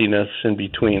those emptiness in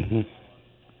between.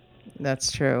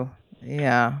 That's true.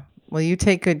 Yeah. Well, you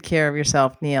take good care of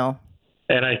yourself, Neil.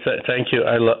 And thank you.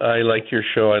 I like your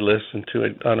show. I listen to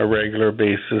it on a regular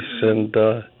basis, and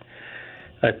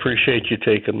I appreciate you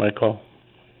taking my call.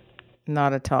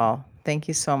 Not at all. Thank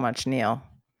you so much, Neil.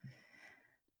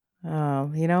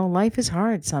 Life is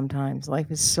hard sometimes.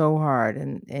 Life is so hard,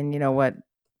 and you know what?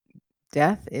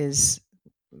 Death is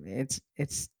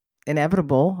it's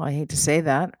inevitable. I hate to say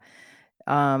that,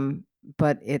 um,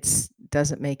 but it's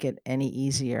doesn't make it any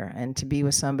easier. And to be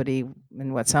with somebody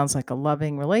in what sounds like a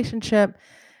loving relationship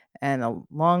and a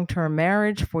long-term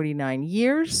marriage, 49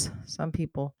 years. Some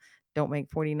people don't make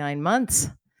 49 months.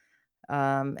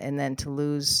 And then to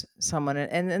lose someone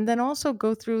and then also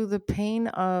go through the pain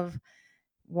of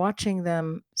watching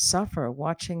them suffer,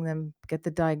 watching them get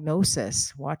the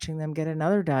diagnosis, watching them get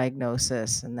another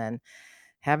diagnosis, and then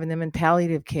having them in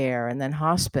palliative care and then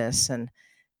hospice and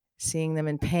seeing them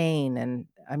in pain. And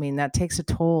I mean, that takes a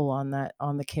toll on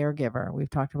the caregiver. We've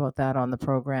talked about that on the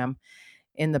program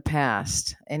in the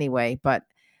past anyway, but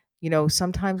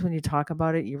sometimes when you talk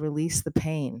about it, you release the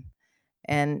pain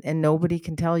and nobody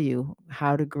can tell you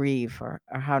how to grieve or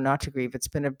how not to grieve. It's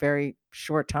been a very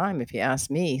short time, if you ask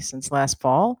me, since last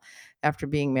fall after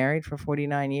being married for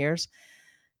 49 years.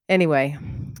 Anyway,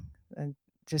 and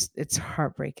just it's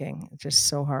heartbreaking. It's just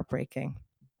so heartbreaking.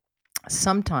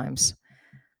 Sometimes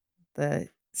the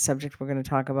subject we're going to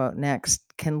talk about next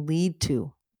can lead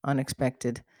to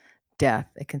unexpected death.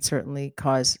 It can certainly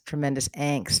cause tremendous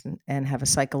angst and have a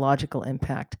psychological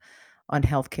impact on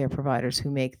healthcare providers who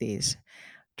make these.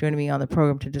 Joining me on the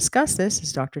program to discuss this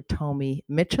is Dr. Tomi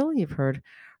Mitchell. You've heard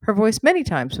her voice many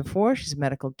times before. She's a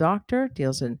medical doctor,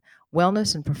 deals in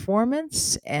wellness and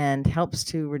performance, and helps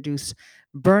to reduce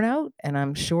burnout, and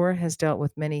I'm sure has dealt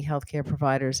with many healthcare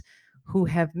providers who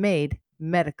have made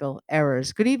medical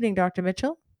errors. Good evening, Dr.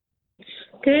 Mitchell.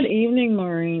 Good evening,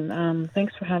 Maureen.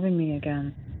 Thanks for having me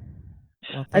again.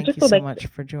 Well, I thank just you would so like much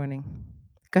for joining.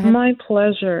 Go ahead. my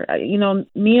pleasure.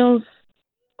 Neil's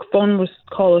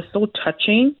call is so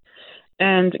touching,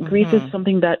 and grief is Mm-hmm.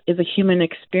 something that is a human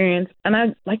experience. And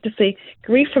I'd like to say,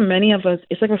 grief for many of us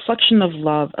is a reflection of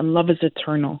love, and love is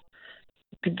eternal.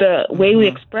 The way we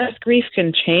Mm-hmm. express grief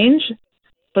can change,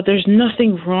 but there's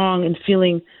nothing wrong in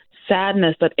feeling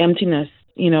sadness, that emptiness.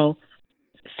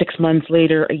 6 months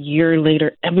later, a year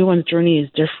later, everyone's journey is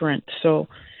different. So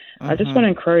I just want Mm-hmm. to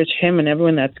encourage him and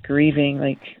everyone that's grieving.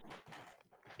 Like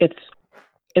it's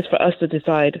it's for us to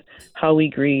decide how we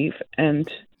grieve. And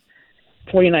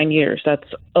 49 years, that's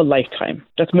a lifetime.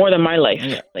 That's more than my life.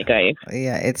 Yeah. Like I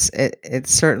Yeah, it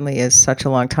certainly is such a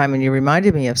long time, and you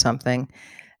reminded me of something.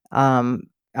 Um,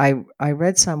 I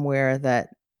read somewhere that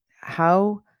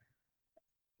how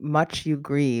much you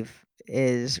grieve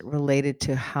is related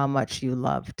to how much you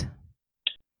loved,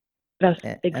 That's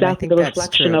and I exactly think the that's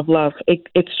reflection true. of love.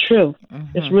 It's true.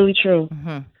 It's Hmm. really true. Hmm.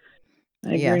 I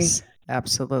agree. Yes,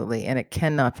 absolutely, and it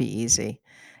cannot be easy.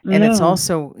 And it's No.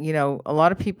 also, a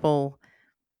lot of people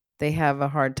they have a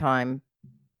hard time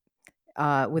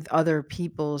with other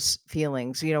people's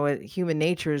feelings. Human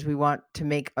nature is we want to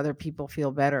make other people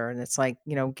feel better, and it's like,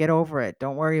 get over it,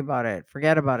 don't worry about it,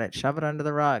 forget about it, shove it under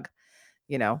the rug.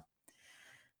 You know,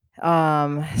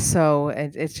 so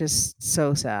it's just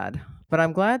so sad. But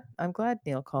I'm glad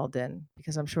Neil called in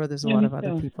because I'm sure there's a Yeah, lot me of other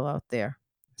too. people out there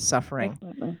suffering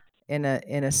Definitely.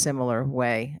 in a similar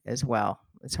way as well.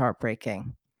 It's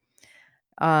heartbreaking.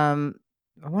 Um,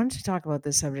 I wanted to talk about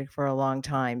this subject for a long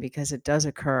time because it does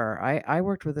occur. I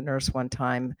worked with a nurse one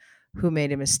time who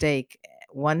made a mistake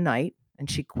one night and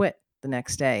she quit the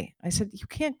next day. I said, "You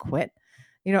can't quit."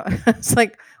 It's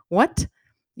like, "What?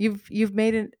 You've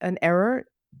made an error?"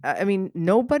 I mean,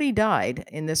 nobody died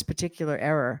in this particular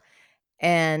error.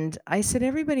 And I said,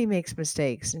 "Everybody makes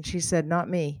mistakes." And she said, "Not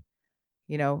me."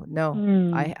 No,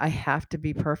 Mm, I have to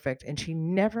be perfect. And she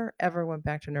never ever went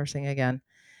back to nursing again.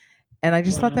 And I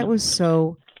just thought that wow. was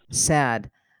so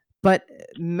sad. But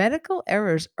medical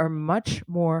errors are much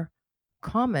more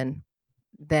common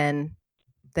than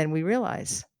we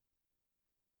realize.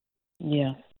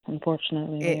 Yeah.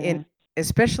 Unfortunately, they In are.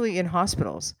 especially in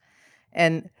hospitals.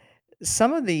 And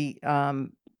some of the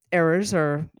errors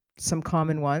are some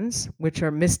common ones, which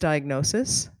are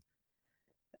misdiagnosis,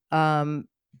 um,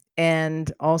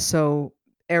 and also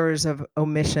errors of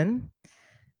omission.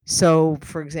 So,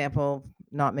 for example,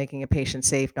 not making a patient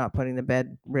safe, not putting the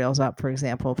bed rails up, for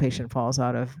example, a patient falls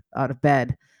out of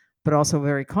bed. But also a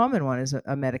very common one is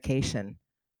a medication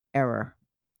error.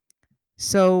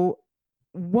 So,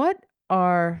 what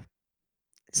are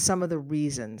some of the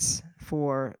reasons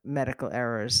for medical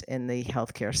errors in the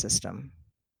healthcare system?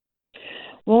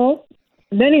 Well,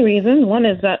 Many reasons. One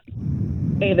is that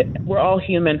that we're all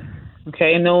human,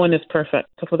 okay, and no one is perfect.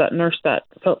 So for that nurse that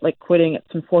felt like quitting, it's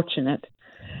unfortunate.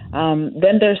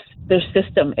 Then there's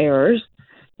system errors,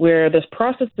 where there's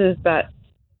processes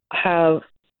have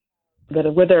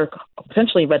where there are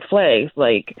potentially red flags,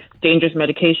 like dangerous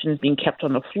medications being kept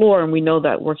on the floor, and we know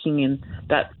that working in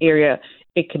that area,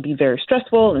 it can be very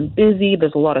stressful and busy.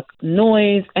 There's a lot of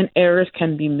noise, and errors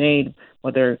can be made,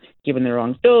 whether given the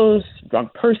wrong dose, wrong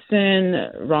person,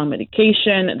 wrong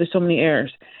medication. There's so many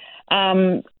errors.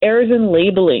 Errors in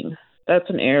labeling, that's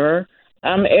an error.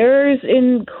 Errors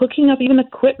in hooking up even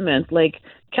equipment like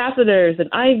catheters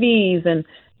and IVs, and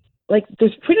like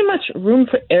there's pretty much room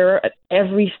for error at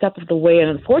every step of the way. And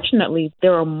unfortunately,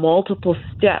 there are multiple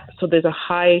steps, so there's a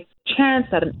high chance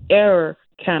that an error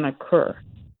can occur.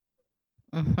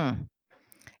 Mm-hmm.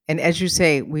 And as you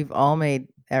say, we've all made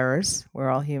errors. We're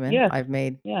all human. Yes, I've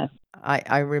made. yes.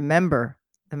 I remember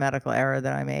the medical error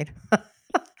that I made.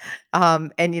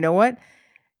 And you know what?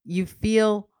 You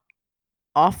feel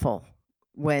awful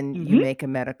when you Mm-hmm. make a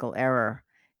medical error.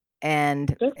 And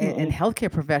Definitely.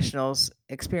 healthcare professionals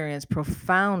experience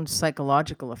profound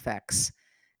psychological effects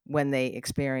when they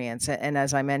experience it. And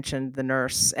as I mentioned, the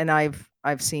nurse, and I've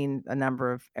seen a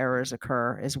number of errors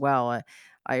occur as well.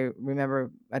 I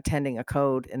remember attending a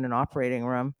code in an operating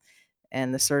room,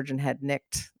 and the surgeon had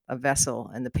nicked a vessel,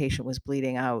 and the patient was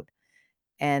bleeding out.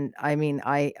 And I mean,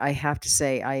 I have to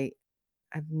say,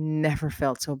 I've never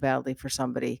felt so badly for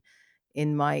somebody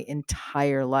in my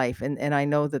entire life, and I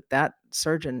know that that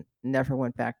surgeon never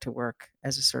went back to work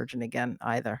as a surgeon again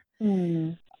either.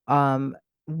 Mm. Um,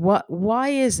 why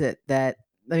is it that,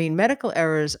 I mean, medical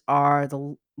errors are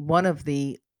one of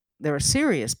they're a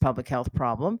serious public health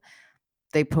problem.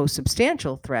 They pose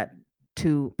substantial threat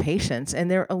to patients,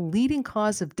 and they're a leading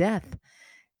cause of death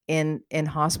in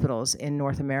hospitals in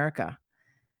North America.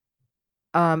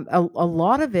 A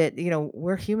lot of it,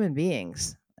 we're human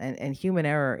beings, and human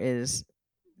error is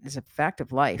a fact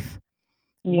of life.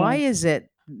 Why Yeah. is it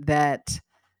that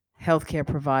healthcare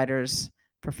providers,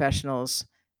 professionals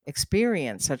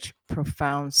experience such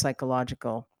profound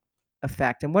psychological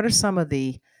effect? And what are some of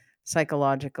the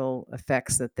psychological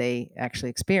effects that they actually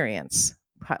experience?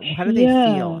 How do they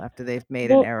feel Yeah. after they've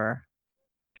made an Well, error?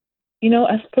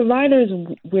 as providers,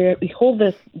 we hold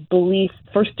this belief: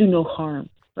 first, do no harm.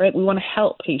 Right? We want to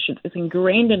help patients. It's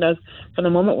ingrained in us from the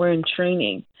moment we're in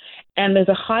training. And there's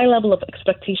a high level of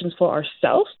expectations for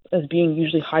ourselves as being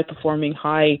usually high performing,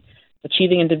 high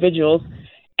achieving individuals,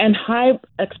 and high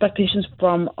expectations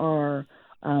from our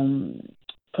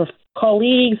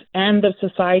colleagues and the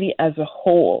society as a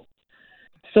whole.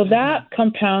 So Mhm. that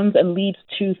compounds and leads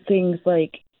to things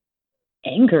like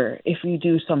anger if you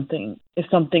do something, if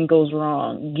something goes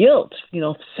wrong, guilt,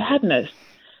 sadness,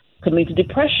 could lead to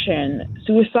depression,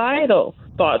 suicidal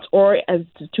thoughts, or as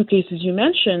the two cases you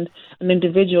mentioned, an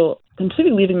individual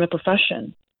completely leaving the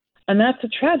profession. And that's a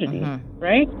tragedy, Mhm.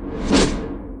 right?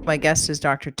 My guest is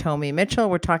Dr. Tomi Mitchell.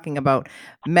 We're talking about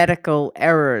medical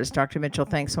errors. Dr. Mitchell,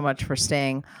 thanks so much for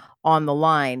staying on the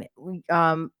line.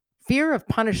 Fear of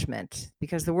punishment,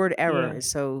 because the word error Yeah.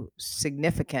 is so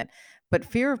significant, but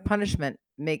fear of punishment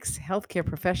makes healthcare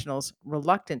professionals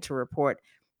reluctant to report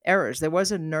errors. There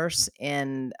was a nurse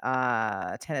in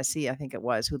Tennessee, I think it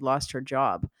was, who lost her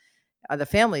job. The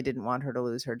family didn't want her to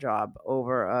lose her job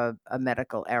over a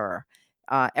medical error.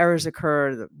 Errors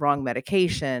occur: the wrong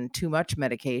medication, too much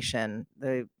medication,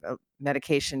 the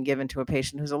medication given to a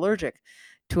patient who's allergic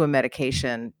to a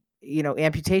medication,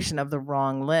 amputation of the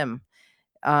wrong limb.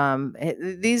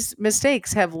 These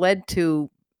mistakes have led to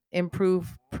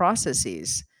improved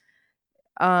processes.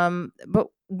 But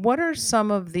what are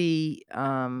some of the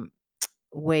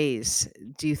ways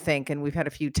do you think, and we've had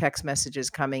a few text messages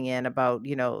coming in about,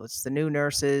 it's the new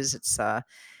nurses,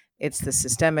 it's the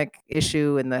systemic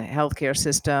issue in the healthcare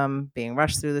system being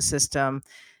rushed through the system.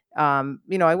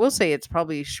 I will say it's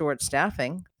probably short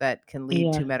staffing that can lead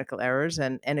Yeah. to medical errors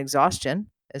and exhaustion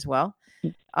as well.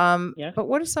 Yes. But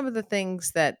what are some of the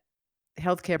things that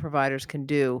healthcare providers can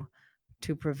do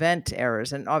to prevent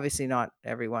errors? And obviously not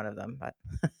every one of them, but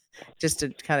just a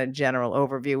kind of general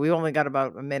overview. We only got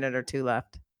about a minute or two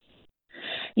left.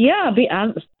 Yeah,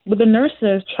 with the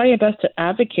nurses, try your best to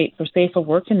advocate for safer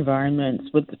work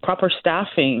environments with proper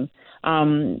staffing.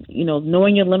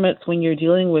 Knowing your limits when you're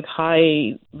dealing with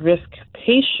high risk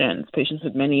patients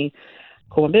with many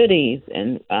comorbidities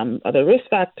and other risk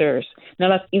factors. Now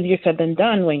that's easier said than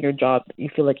done when your job you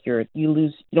feel like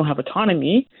you don't have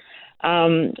autonomy.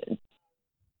 Um,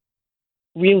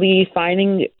 Really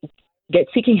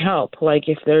seeking help. Like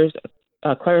if there's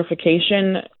a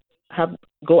clarification,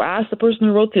 go ask the person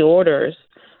who wrote the orders.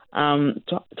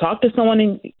 Talk to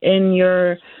someone in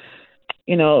your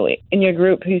in your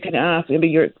group who you can ask. Maybe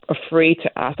you're afraid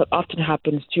to ask. That often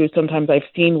happens too. Sometimes I've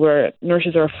seen where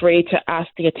nurses are afraid to ask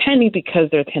the attending because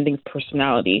their attending's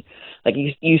personality. Like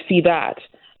you see that.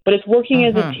 But it's working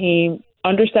as a Mm-hmm. team,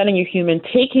 understanding you're human,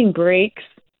 taking breaks.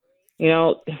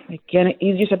 Again,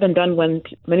 easier said than done when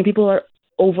many people are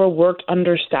overworked,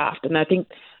 understaffed. And I think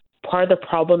part of the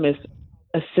problem is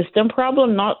a system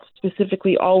problem, not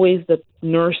specifically always the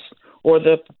nurse or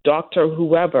the doctor,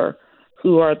 whoever,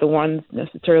 who are the ones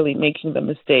necessarily making the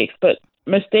mistakes. But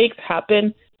mistakes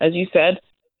happen, as you said.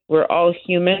 We're all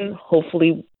human.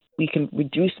 Hopefully, we can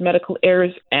reduce medical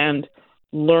errors and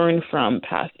learn from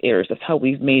past errors. That's how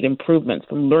we've made improvements,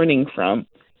 from learning from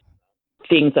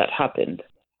things that happened.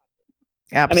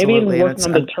 And maybe even Absolutely. And working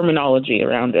on the terminology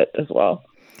around it as well.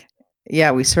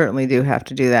 yeah, we certainly do have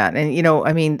to do that. And,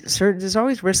 I mean, there's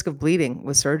always risk of bleeding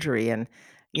with surgery. And,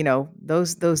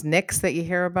 those nicks that you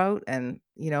hear about, and,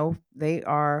 they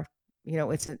are,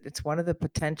 it's one of the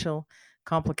potential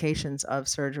complications of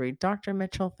surgery. Dr.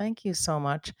 Mitchell, thank you so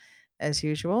much, as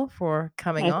usual, for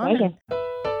coming My on. pleasure.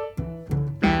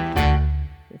 And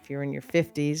if you're in your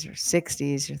 50s or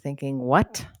 60s, you're thinking,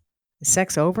 what? Is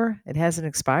sex over? It has an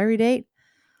expiry date?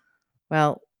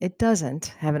 Well, it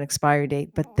doesn't have an expiry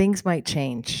date, but things might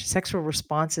change. Sexual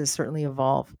responses certainly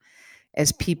evolve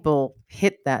as people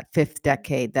hit that fifth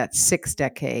decade, that sixth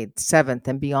decade, seventh,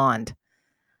 and beyond.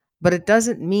 But it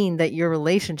doesn't mean that your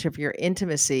relationship, your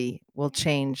intimacy will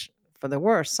change for the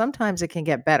worse. Sometimes it can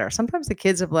get better. Sometimes the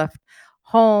kids have left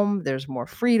home, there's more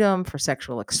freedom for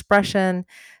sexual expression.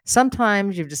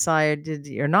 Sometimes you've decided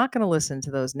you're not going to listen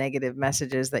to those negative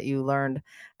messages that you learned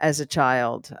as a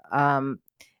child.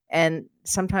 And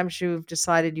sometimes you've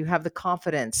decided you have the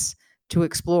confidence to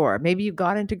explore. Maybe you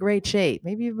got into great shape.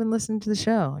 Maybe you've been listening to the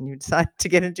show and you decided to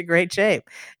get into great shape,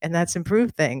 and that's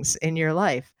improved things in your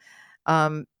life.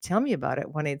 Tell me about it.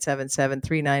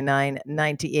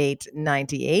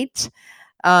 1-877-399-9898.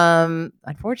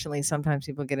 Unfortunately, sometimes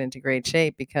people get into great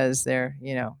shape because they're,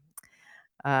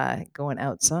 going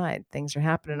outside. Things are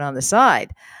happening on the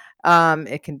side.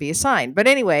 It can be a sign. But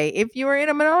anyway, if you are in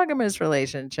a monogamous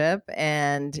relationship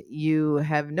and you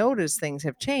have noticed things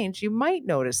have changed, you might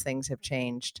notice things have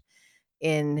changed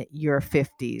in your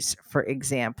 50s, for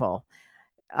example.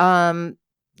 Um,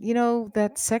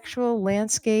 that sexual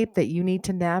landscape that you need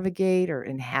to navigate or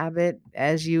inhabit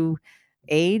as you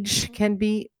age can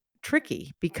be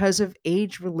tricky because of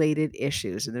age related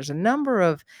issues. And there's a number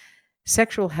of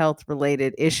sexual health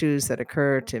related issues that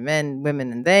occur to men,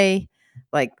 women, and they,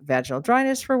 like vaginal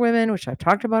dryness for women, which I've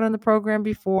talked about on the program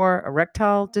before,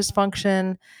 erectile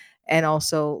dysfunction, and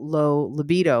also low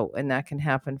libido. And that can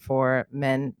happen for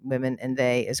men, women, and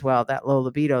they as well. That low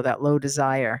libido, that low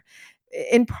desire,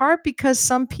 in part because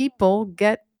some people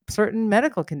get certain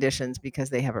medical conditions because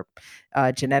they have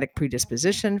a genetic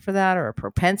predisposition for that or a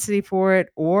propensity for it,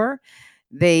 or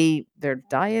their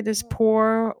diet is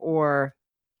poor, or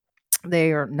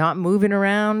they are not moving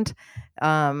around,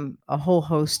 a whole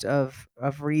host of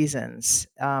reasons.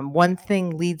 One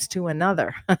thing leads to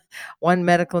another. One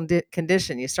medical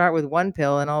condition. You start with one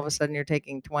pill and all of a sudden you're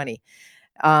taking 20.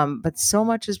 But so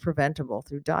much is preventable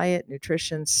through diet,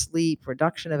 nutrition, sleep,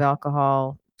 reduction of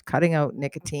alcohol, cutting out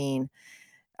nicotine.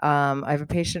 I have a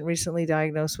patient recently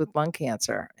diagnosed with lung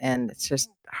cancer, and it's just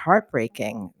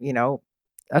heartbreaking.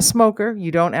 A smoker,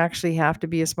 you don't actually have to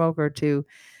be a smoker to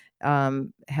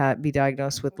be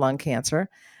diagnosed with lung cancer.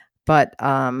 But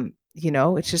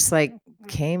it's just like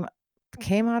came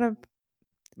out of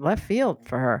left field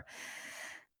for her.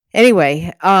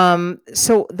 Anyway,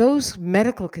 so those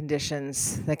medical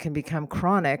conditions that can become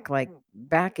chronic, like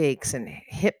backaches and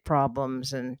hip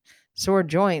problems and sore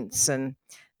joints, and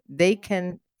they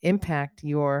can impact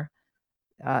your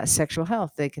sexual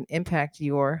health. They can impact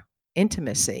your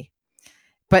intimacy.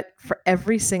 But for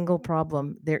every single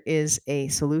problem, there is a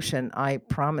solution. I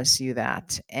promise you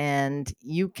that. And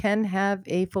you can have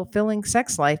a fulfilling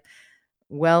sex life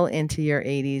well into your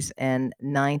 80s and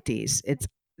 90s.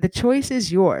 The choice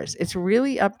is yours. It's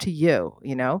really up to you.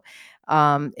 In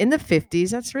the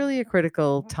 50s, that's really a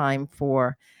critical time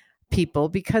for people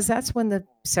because that's when the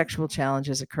sexual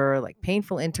challenges occur, like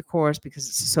painful intercourse because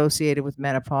it's associated with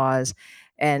menopause,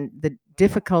 and the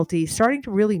difficulty starting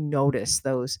to really notice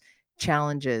those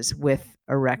challenges with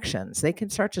erections. They can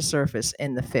start to surface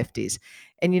in the 50s.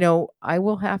 And I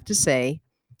will have to say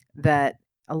that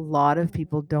a lot of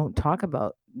people don't talk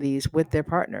about these with their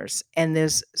partners, and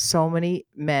there's so many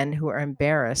men who are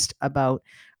embarrassed about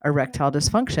erectile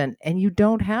dysfunction, and you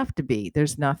don't have to be.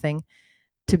 There's nothing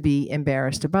to be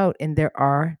embarrassed about. And there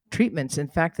are treatments. In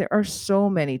fact, there are so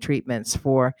many treatments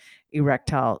for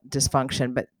erectile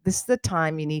dysfunction. But this is the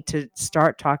time you need to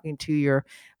start talking to your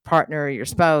partner, your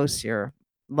spouse, your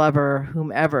lover,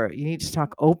 whomever. You need to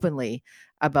talk openly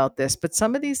about this. But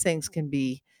some of these things can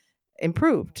be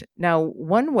improved. Now,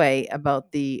 one way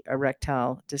about the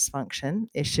erectile dysfunction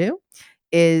issue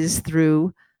is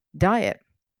through diet.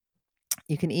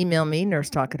 You can email me,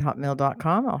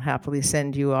 nursetalk@hotmail.com. I'll happily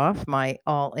send you off my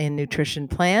all in nutrition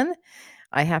plan.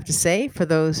 I have to say, for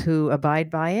those who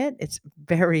abide by it, it's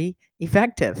very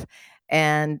effective.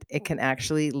 And it can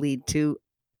actually lead to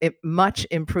it much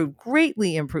improved,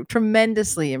 greatly improved,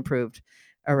 tremendously improved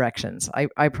erections.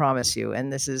 I promise you.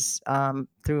 And this is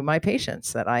through my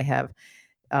patients that I have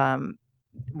um,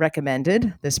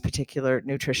 recommended this particular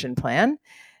nutrition plan,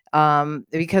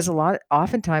 because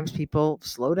oftentimes people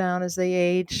slow down as they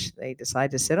age. They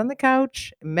decide to sit on the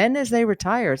couch. Men, as they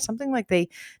retire, it's something like they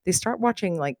start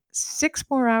watching like 6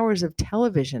 more hours of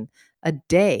television a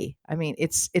day. I mean,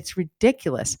 it's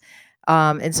ridiculous.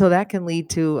 And so that can lead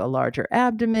to a larger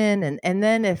abdomen, and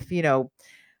then if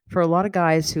for a lot of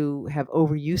guys who have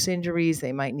overuse injuries,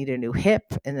 they might need a new hip,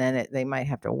 and then they might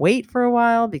have to wait for a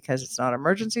while because it's not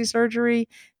emergency surgery.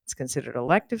 It's considered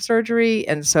elective surgery.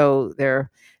 And so they're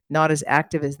not as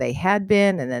active as they had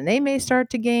been. And then they may start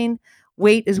to gain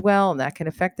weight as well. And that can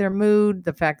affect their mood,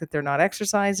 the fact that they're not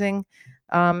exercising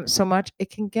so much. It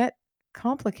can get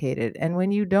complicated. And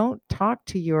when you don't talk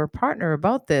to your partner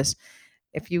about this,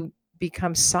 if you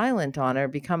become silent on it or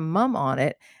become mum on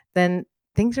it, then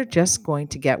things are just going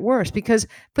to get worse, because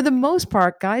for the most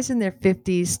part, guys in their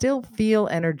 50s still feel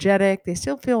energetic, they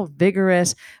still feel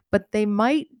vigorous, but they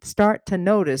might start to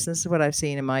notice, this is what I've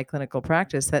seen in my clinical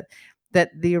practice, that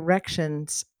the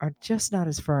erections are just not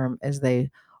as firm as they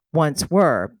once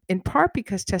were, in part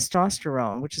because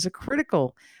testosterone, which is a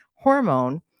critical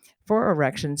hormone for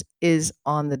erections, is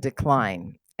on the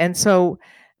decline. And so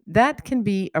that can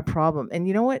be a problem. And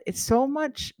you know what? It's so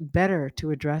much better to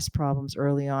address problems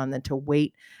early on than to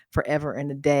wait forever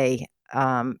and a day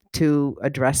to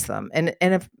address them. And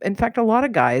if, in fact, a lot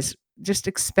of guys just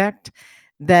expect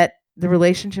that the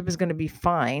relationship is going to be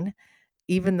fine,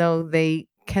 even though they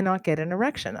cannot get an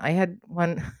erection. I had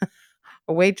one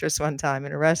a waitress one time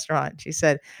in a restaurant. She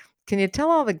said, "Can you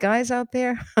tell all the guys out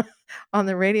there on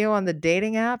the radio, on the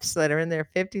dating apps that are in their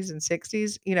 50s and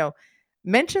 60s,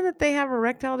 mention that they have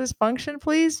erectile dysfunction,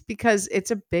 please, because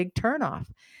it's a big turnoff."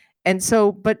 And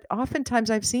so, but oftentimes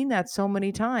I've seen that so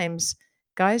many times,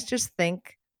 guys just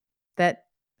think that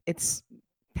it's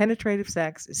penetrative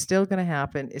sex is still going to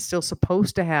happen, is still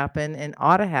supposed to happen and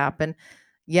ought to happen,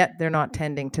 yet they're not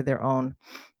tending to their own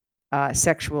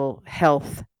sexual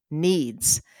health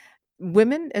needs.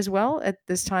 Women as well at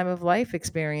this time of life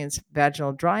experience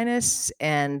vaginal dryness,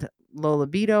 and low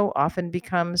libido often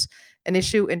becomes an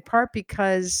issue, in part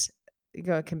because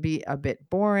it can be a bit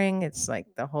boring. It's like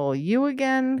the whole you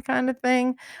again kind of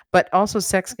thing, but also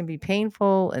sex can be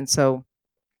painful. And so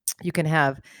you can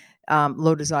have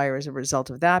low desire as a result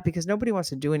of that, because nobody wants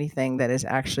to do anything that is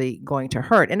actually going to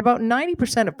hurt. And about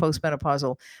 90% of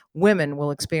postmenopausal women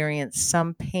will experience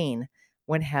some pain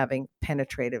when having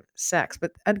penetrative sex.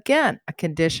 But again, a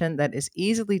condition that is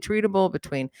easily treatable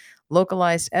between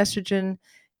localized estrogen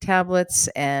tablets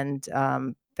and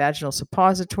vaginal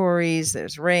suppositories.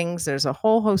 There's rings, there's a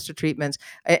whole host of treatments.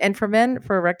 And for men,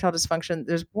 for erectile dysfunction,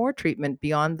 there's more treatment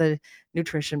beyond the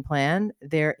nutrition plan.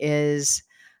 There is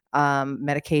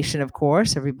medication, of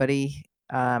course. Everybody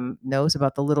knows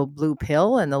about the little blue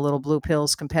pill and the little blue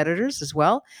pill's competitors as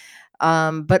well.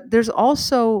 But there's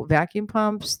also vacuum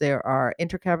pumps. There are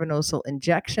intracavernosal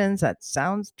injections. That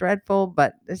sounds dreadful,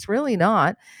 but it's really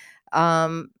not.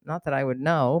 Not that I would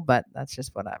know, but that's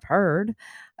just what I've heard.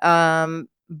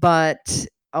 But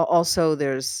also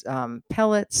there's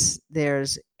pellets.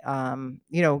 There's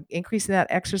increasing that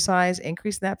exercise,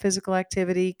 increasing that physical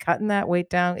activity, cutting that weight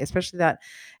down, especially that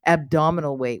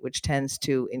abdominal weight, which tends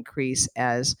to increase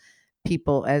as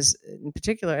people, as in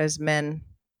particular, as men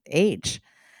age.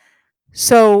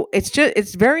 So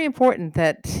it's very important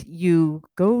that you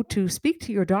go to speak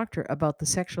to your doctor about the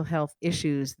sexual health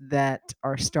issues that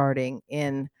are starting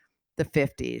in the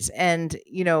 50s. And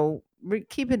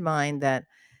keep in mind that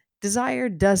desire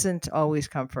doesn't always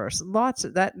come first. Lots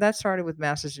of that started with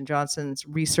Masters and Johnson's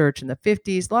research in the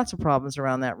 50s. Lots of problems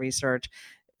around that research.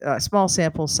 Small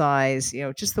sample size,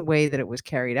 just the way that it was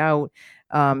carried out.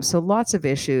 So lots of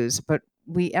issues, but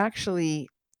we actually,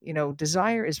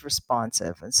 desire is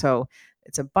responsive. And so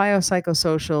it's a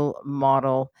biopsychosocial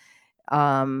model.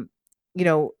 Um, you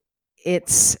know,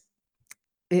 it's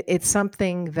it's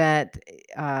something that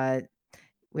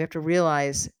we have to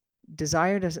realize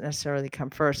desire doesn't necessarily come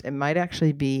first. It might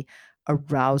actually be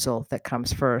arousal that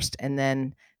comes first. And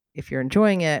then if you're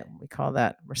enjoying it, we call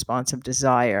that responsive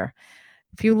desire.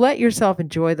 If you let yourself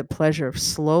enjoy the pleasure of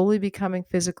slowly becoming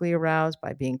physically aroused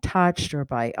by being touched or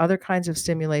by other kinds of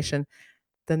stimulation,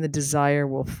 then the desire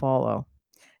will follow.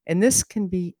 And this can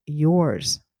be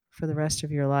yours for the rest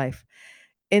of your life.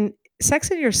 In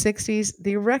sex in your 60s,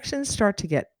 the erections start to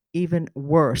get even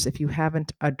worse if you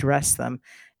haven't addressed them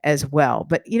as well.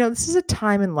 But this is a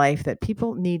time in life that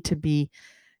people need to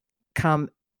become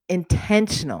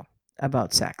intentional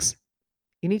about sex.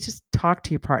 You need to talk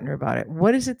to your partner about it.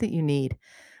 What is it that you need?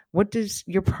 What does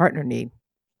your partner need?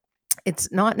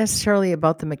 It's not necessarily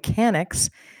about the mechanics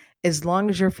as long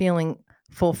as you're feeling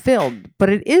fulfilled, but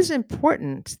it is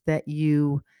important that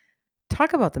you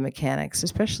talk about the mechanics,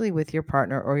 especially with your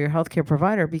partner or your healthcare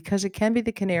provider, because it can be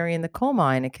the canary in the coal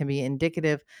mine. It can be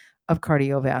indicative of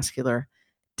cardiovascular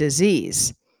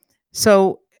disease.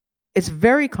 So it's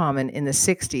very common in the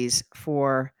 60s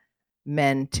for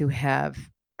men to have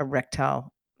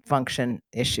erectile function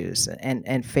issues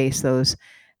and face those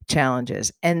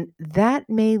challenges. And that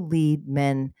may lead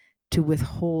men to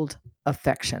withhold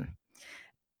affection.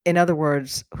 In other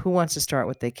words, who wants to start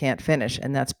what they can't finish?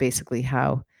 And that's basically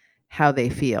how they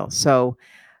feel. So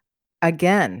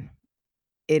again,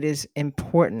 it is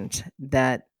important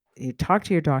that you talk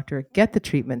to your doctor, get the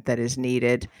treatment that is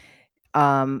needed.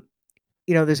 Um,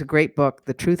 there's a great book,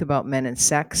 The Truth About Men and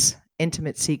Sex,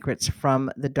 Intimate Secrets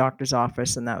from the Doctor's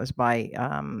Office, and that was by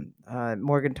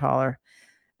Morgenthaler,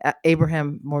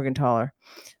 Abraham Morgenthaler,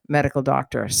 medical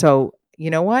doctor. So you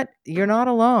know what? You're not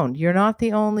alone. You're not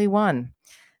the only one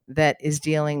that is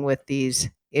dealing with these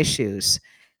issues.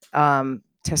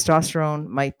 Testosterone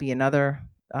might be another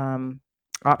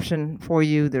option for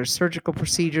you. There's surgical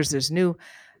procedures. There's new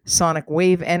sonic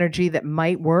wave energy that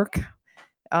might work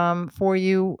for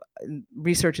you.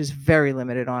 Research is very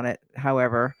limited on it,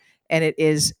 however, and it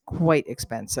is quite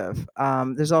expensive.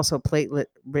 There's also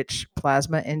platelet-rich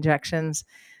plasma injections.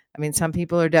 I mean, some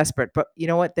people are desperate, but you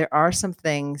know what? There are some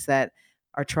things that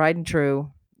are tried and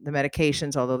true. The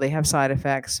medications, although they have side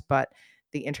effects, but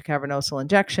the intracavernosal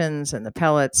injections and the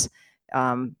pellets,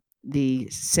 the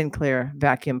Sinclair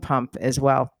vacuum pump as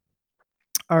well,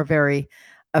 are very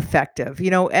effective.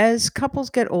 As couples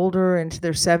get older into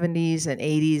their 70s and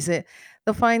 80s,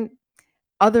 they'll find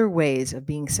other ways of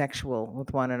being sexual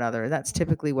with one another. That's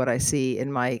typically what I see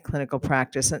in my clinical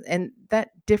practice. And that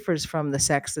differs from the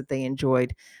sex that they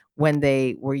enjoyed when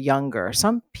they were younger.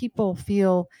 Some people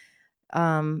feel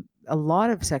a lot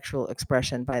of sexual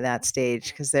expression by that stage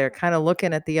because they're kind of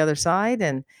looking at the other side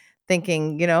and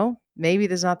thinking, maybe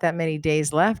there's not that many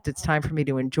days left. It's time for me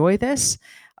to enjoy this.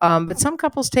 But some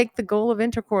couples take the goal of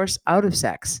intercourse out of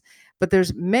sex. But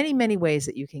there's many, many ways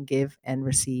that you can give and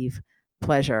receive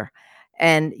pleasure.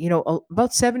 And,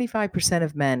 about 75%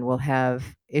 of men will have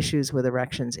issues with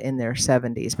erections in their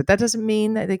 70s, but that doesn't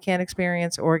mean that they can't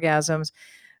experience orgasms.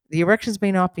 The erections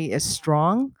may not be as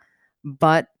strong,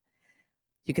 but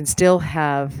you can still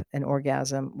have an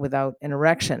orgasm without an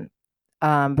erection.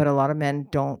 But a lot of men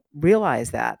don't realize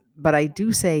that. But I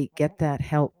do say get that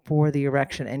help for the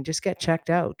erection and just get checked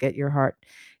out, get your heart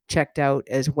checked out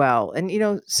as well.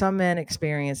 And, some men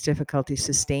experience difficulty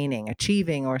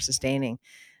achieving or sustaining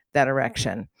that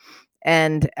erection.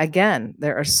 And again,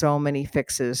 there are so many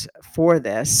fixes for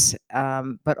this,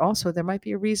 but also there might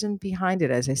be a reason behind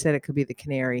it. As I said, it could be the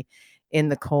canary in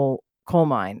the coal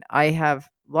mine. I have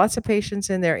lots of patients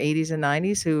in their 80s and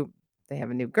 90s who they have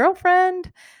a new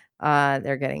girlfriend,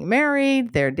 they're getting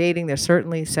married, they're dating, they're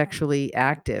certainly sexually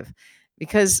active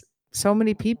because so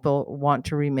many people want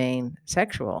to remain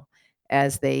sexual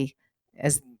as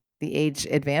as the age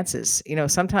advances.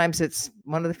 Sometimes it's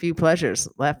one of the few pleasures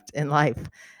left in life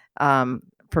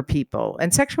for people.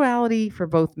 And sexuality for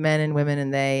both men and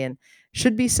women and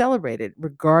should be celebrated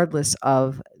regardless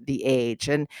of the age.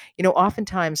 And,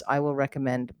 oftentimes I will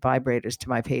recommend vibrators to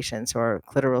my patients or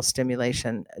clitoral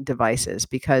stimulation devices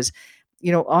because,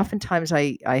 oftentimes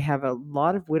I have a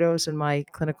lot of widows in my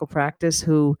clinical practice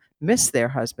who miss their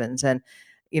husbands. And,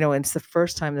 it's the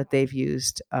first time that they've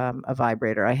used a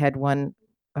vibrator. I had one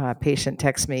patient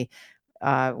text me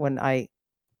when I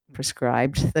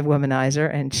prescribed the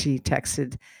womanizer, and she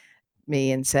texted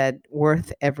me and said,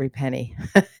 worth every penny.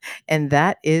 And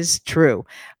that is true.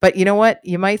 But you know what?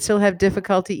 You might still have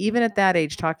difficulty, even at that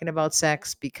age, talking about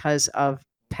sex because of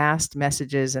past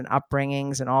messages and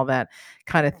upbringings and all that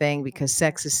kind of thing, because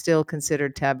sex is still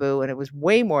considered taboo. And it was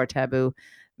way more taboo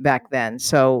back then.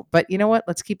 So, but you know what?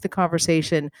 Let's keep the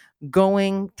conversation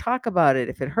going. Talk about it.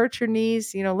 If it hurts your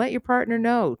knees, let your partner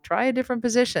know. Try a different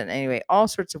position. Anyway, all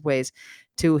sorts of ways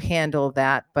to handle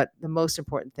that. But the most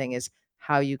important thing is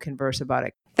how you converse about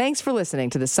it. Thanks for listening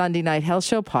to the Sunday Night Health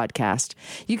Show podcast.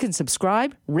 You can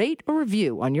subscribe, rate, or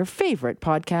review on your favorite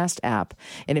podcast app.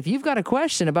 And if you've got a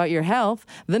question about your health,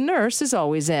 the nurse is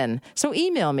always in. So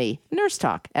email me,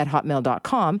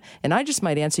 nursetalk@hotmail.com, and I just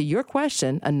might answer your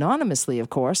question anonymously, of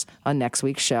course, on next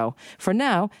week's show. For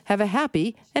now, have a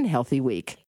happy and healthy week.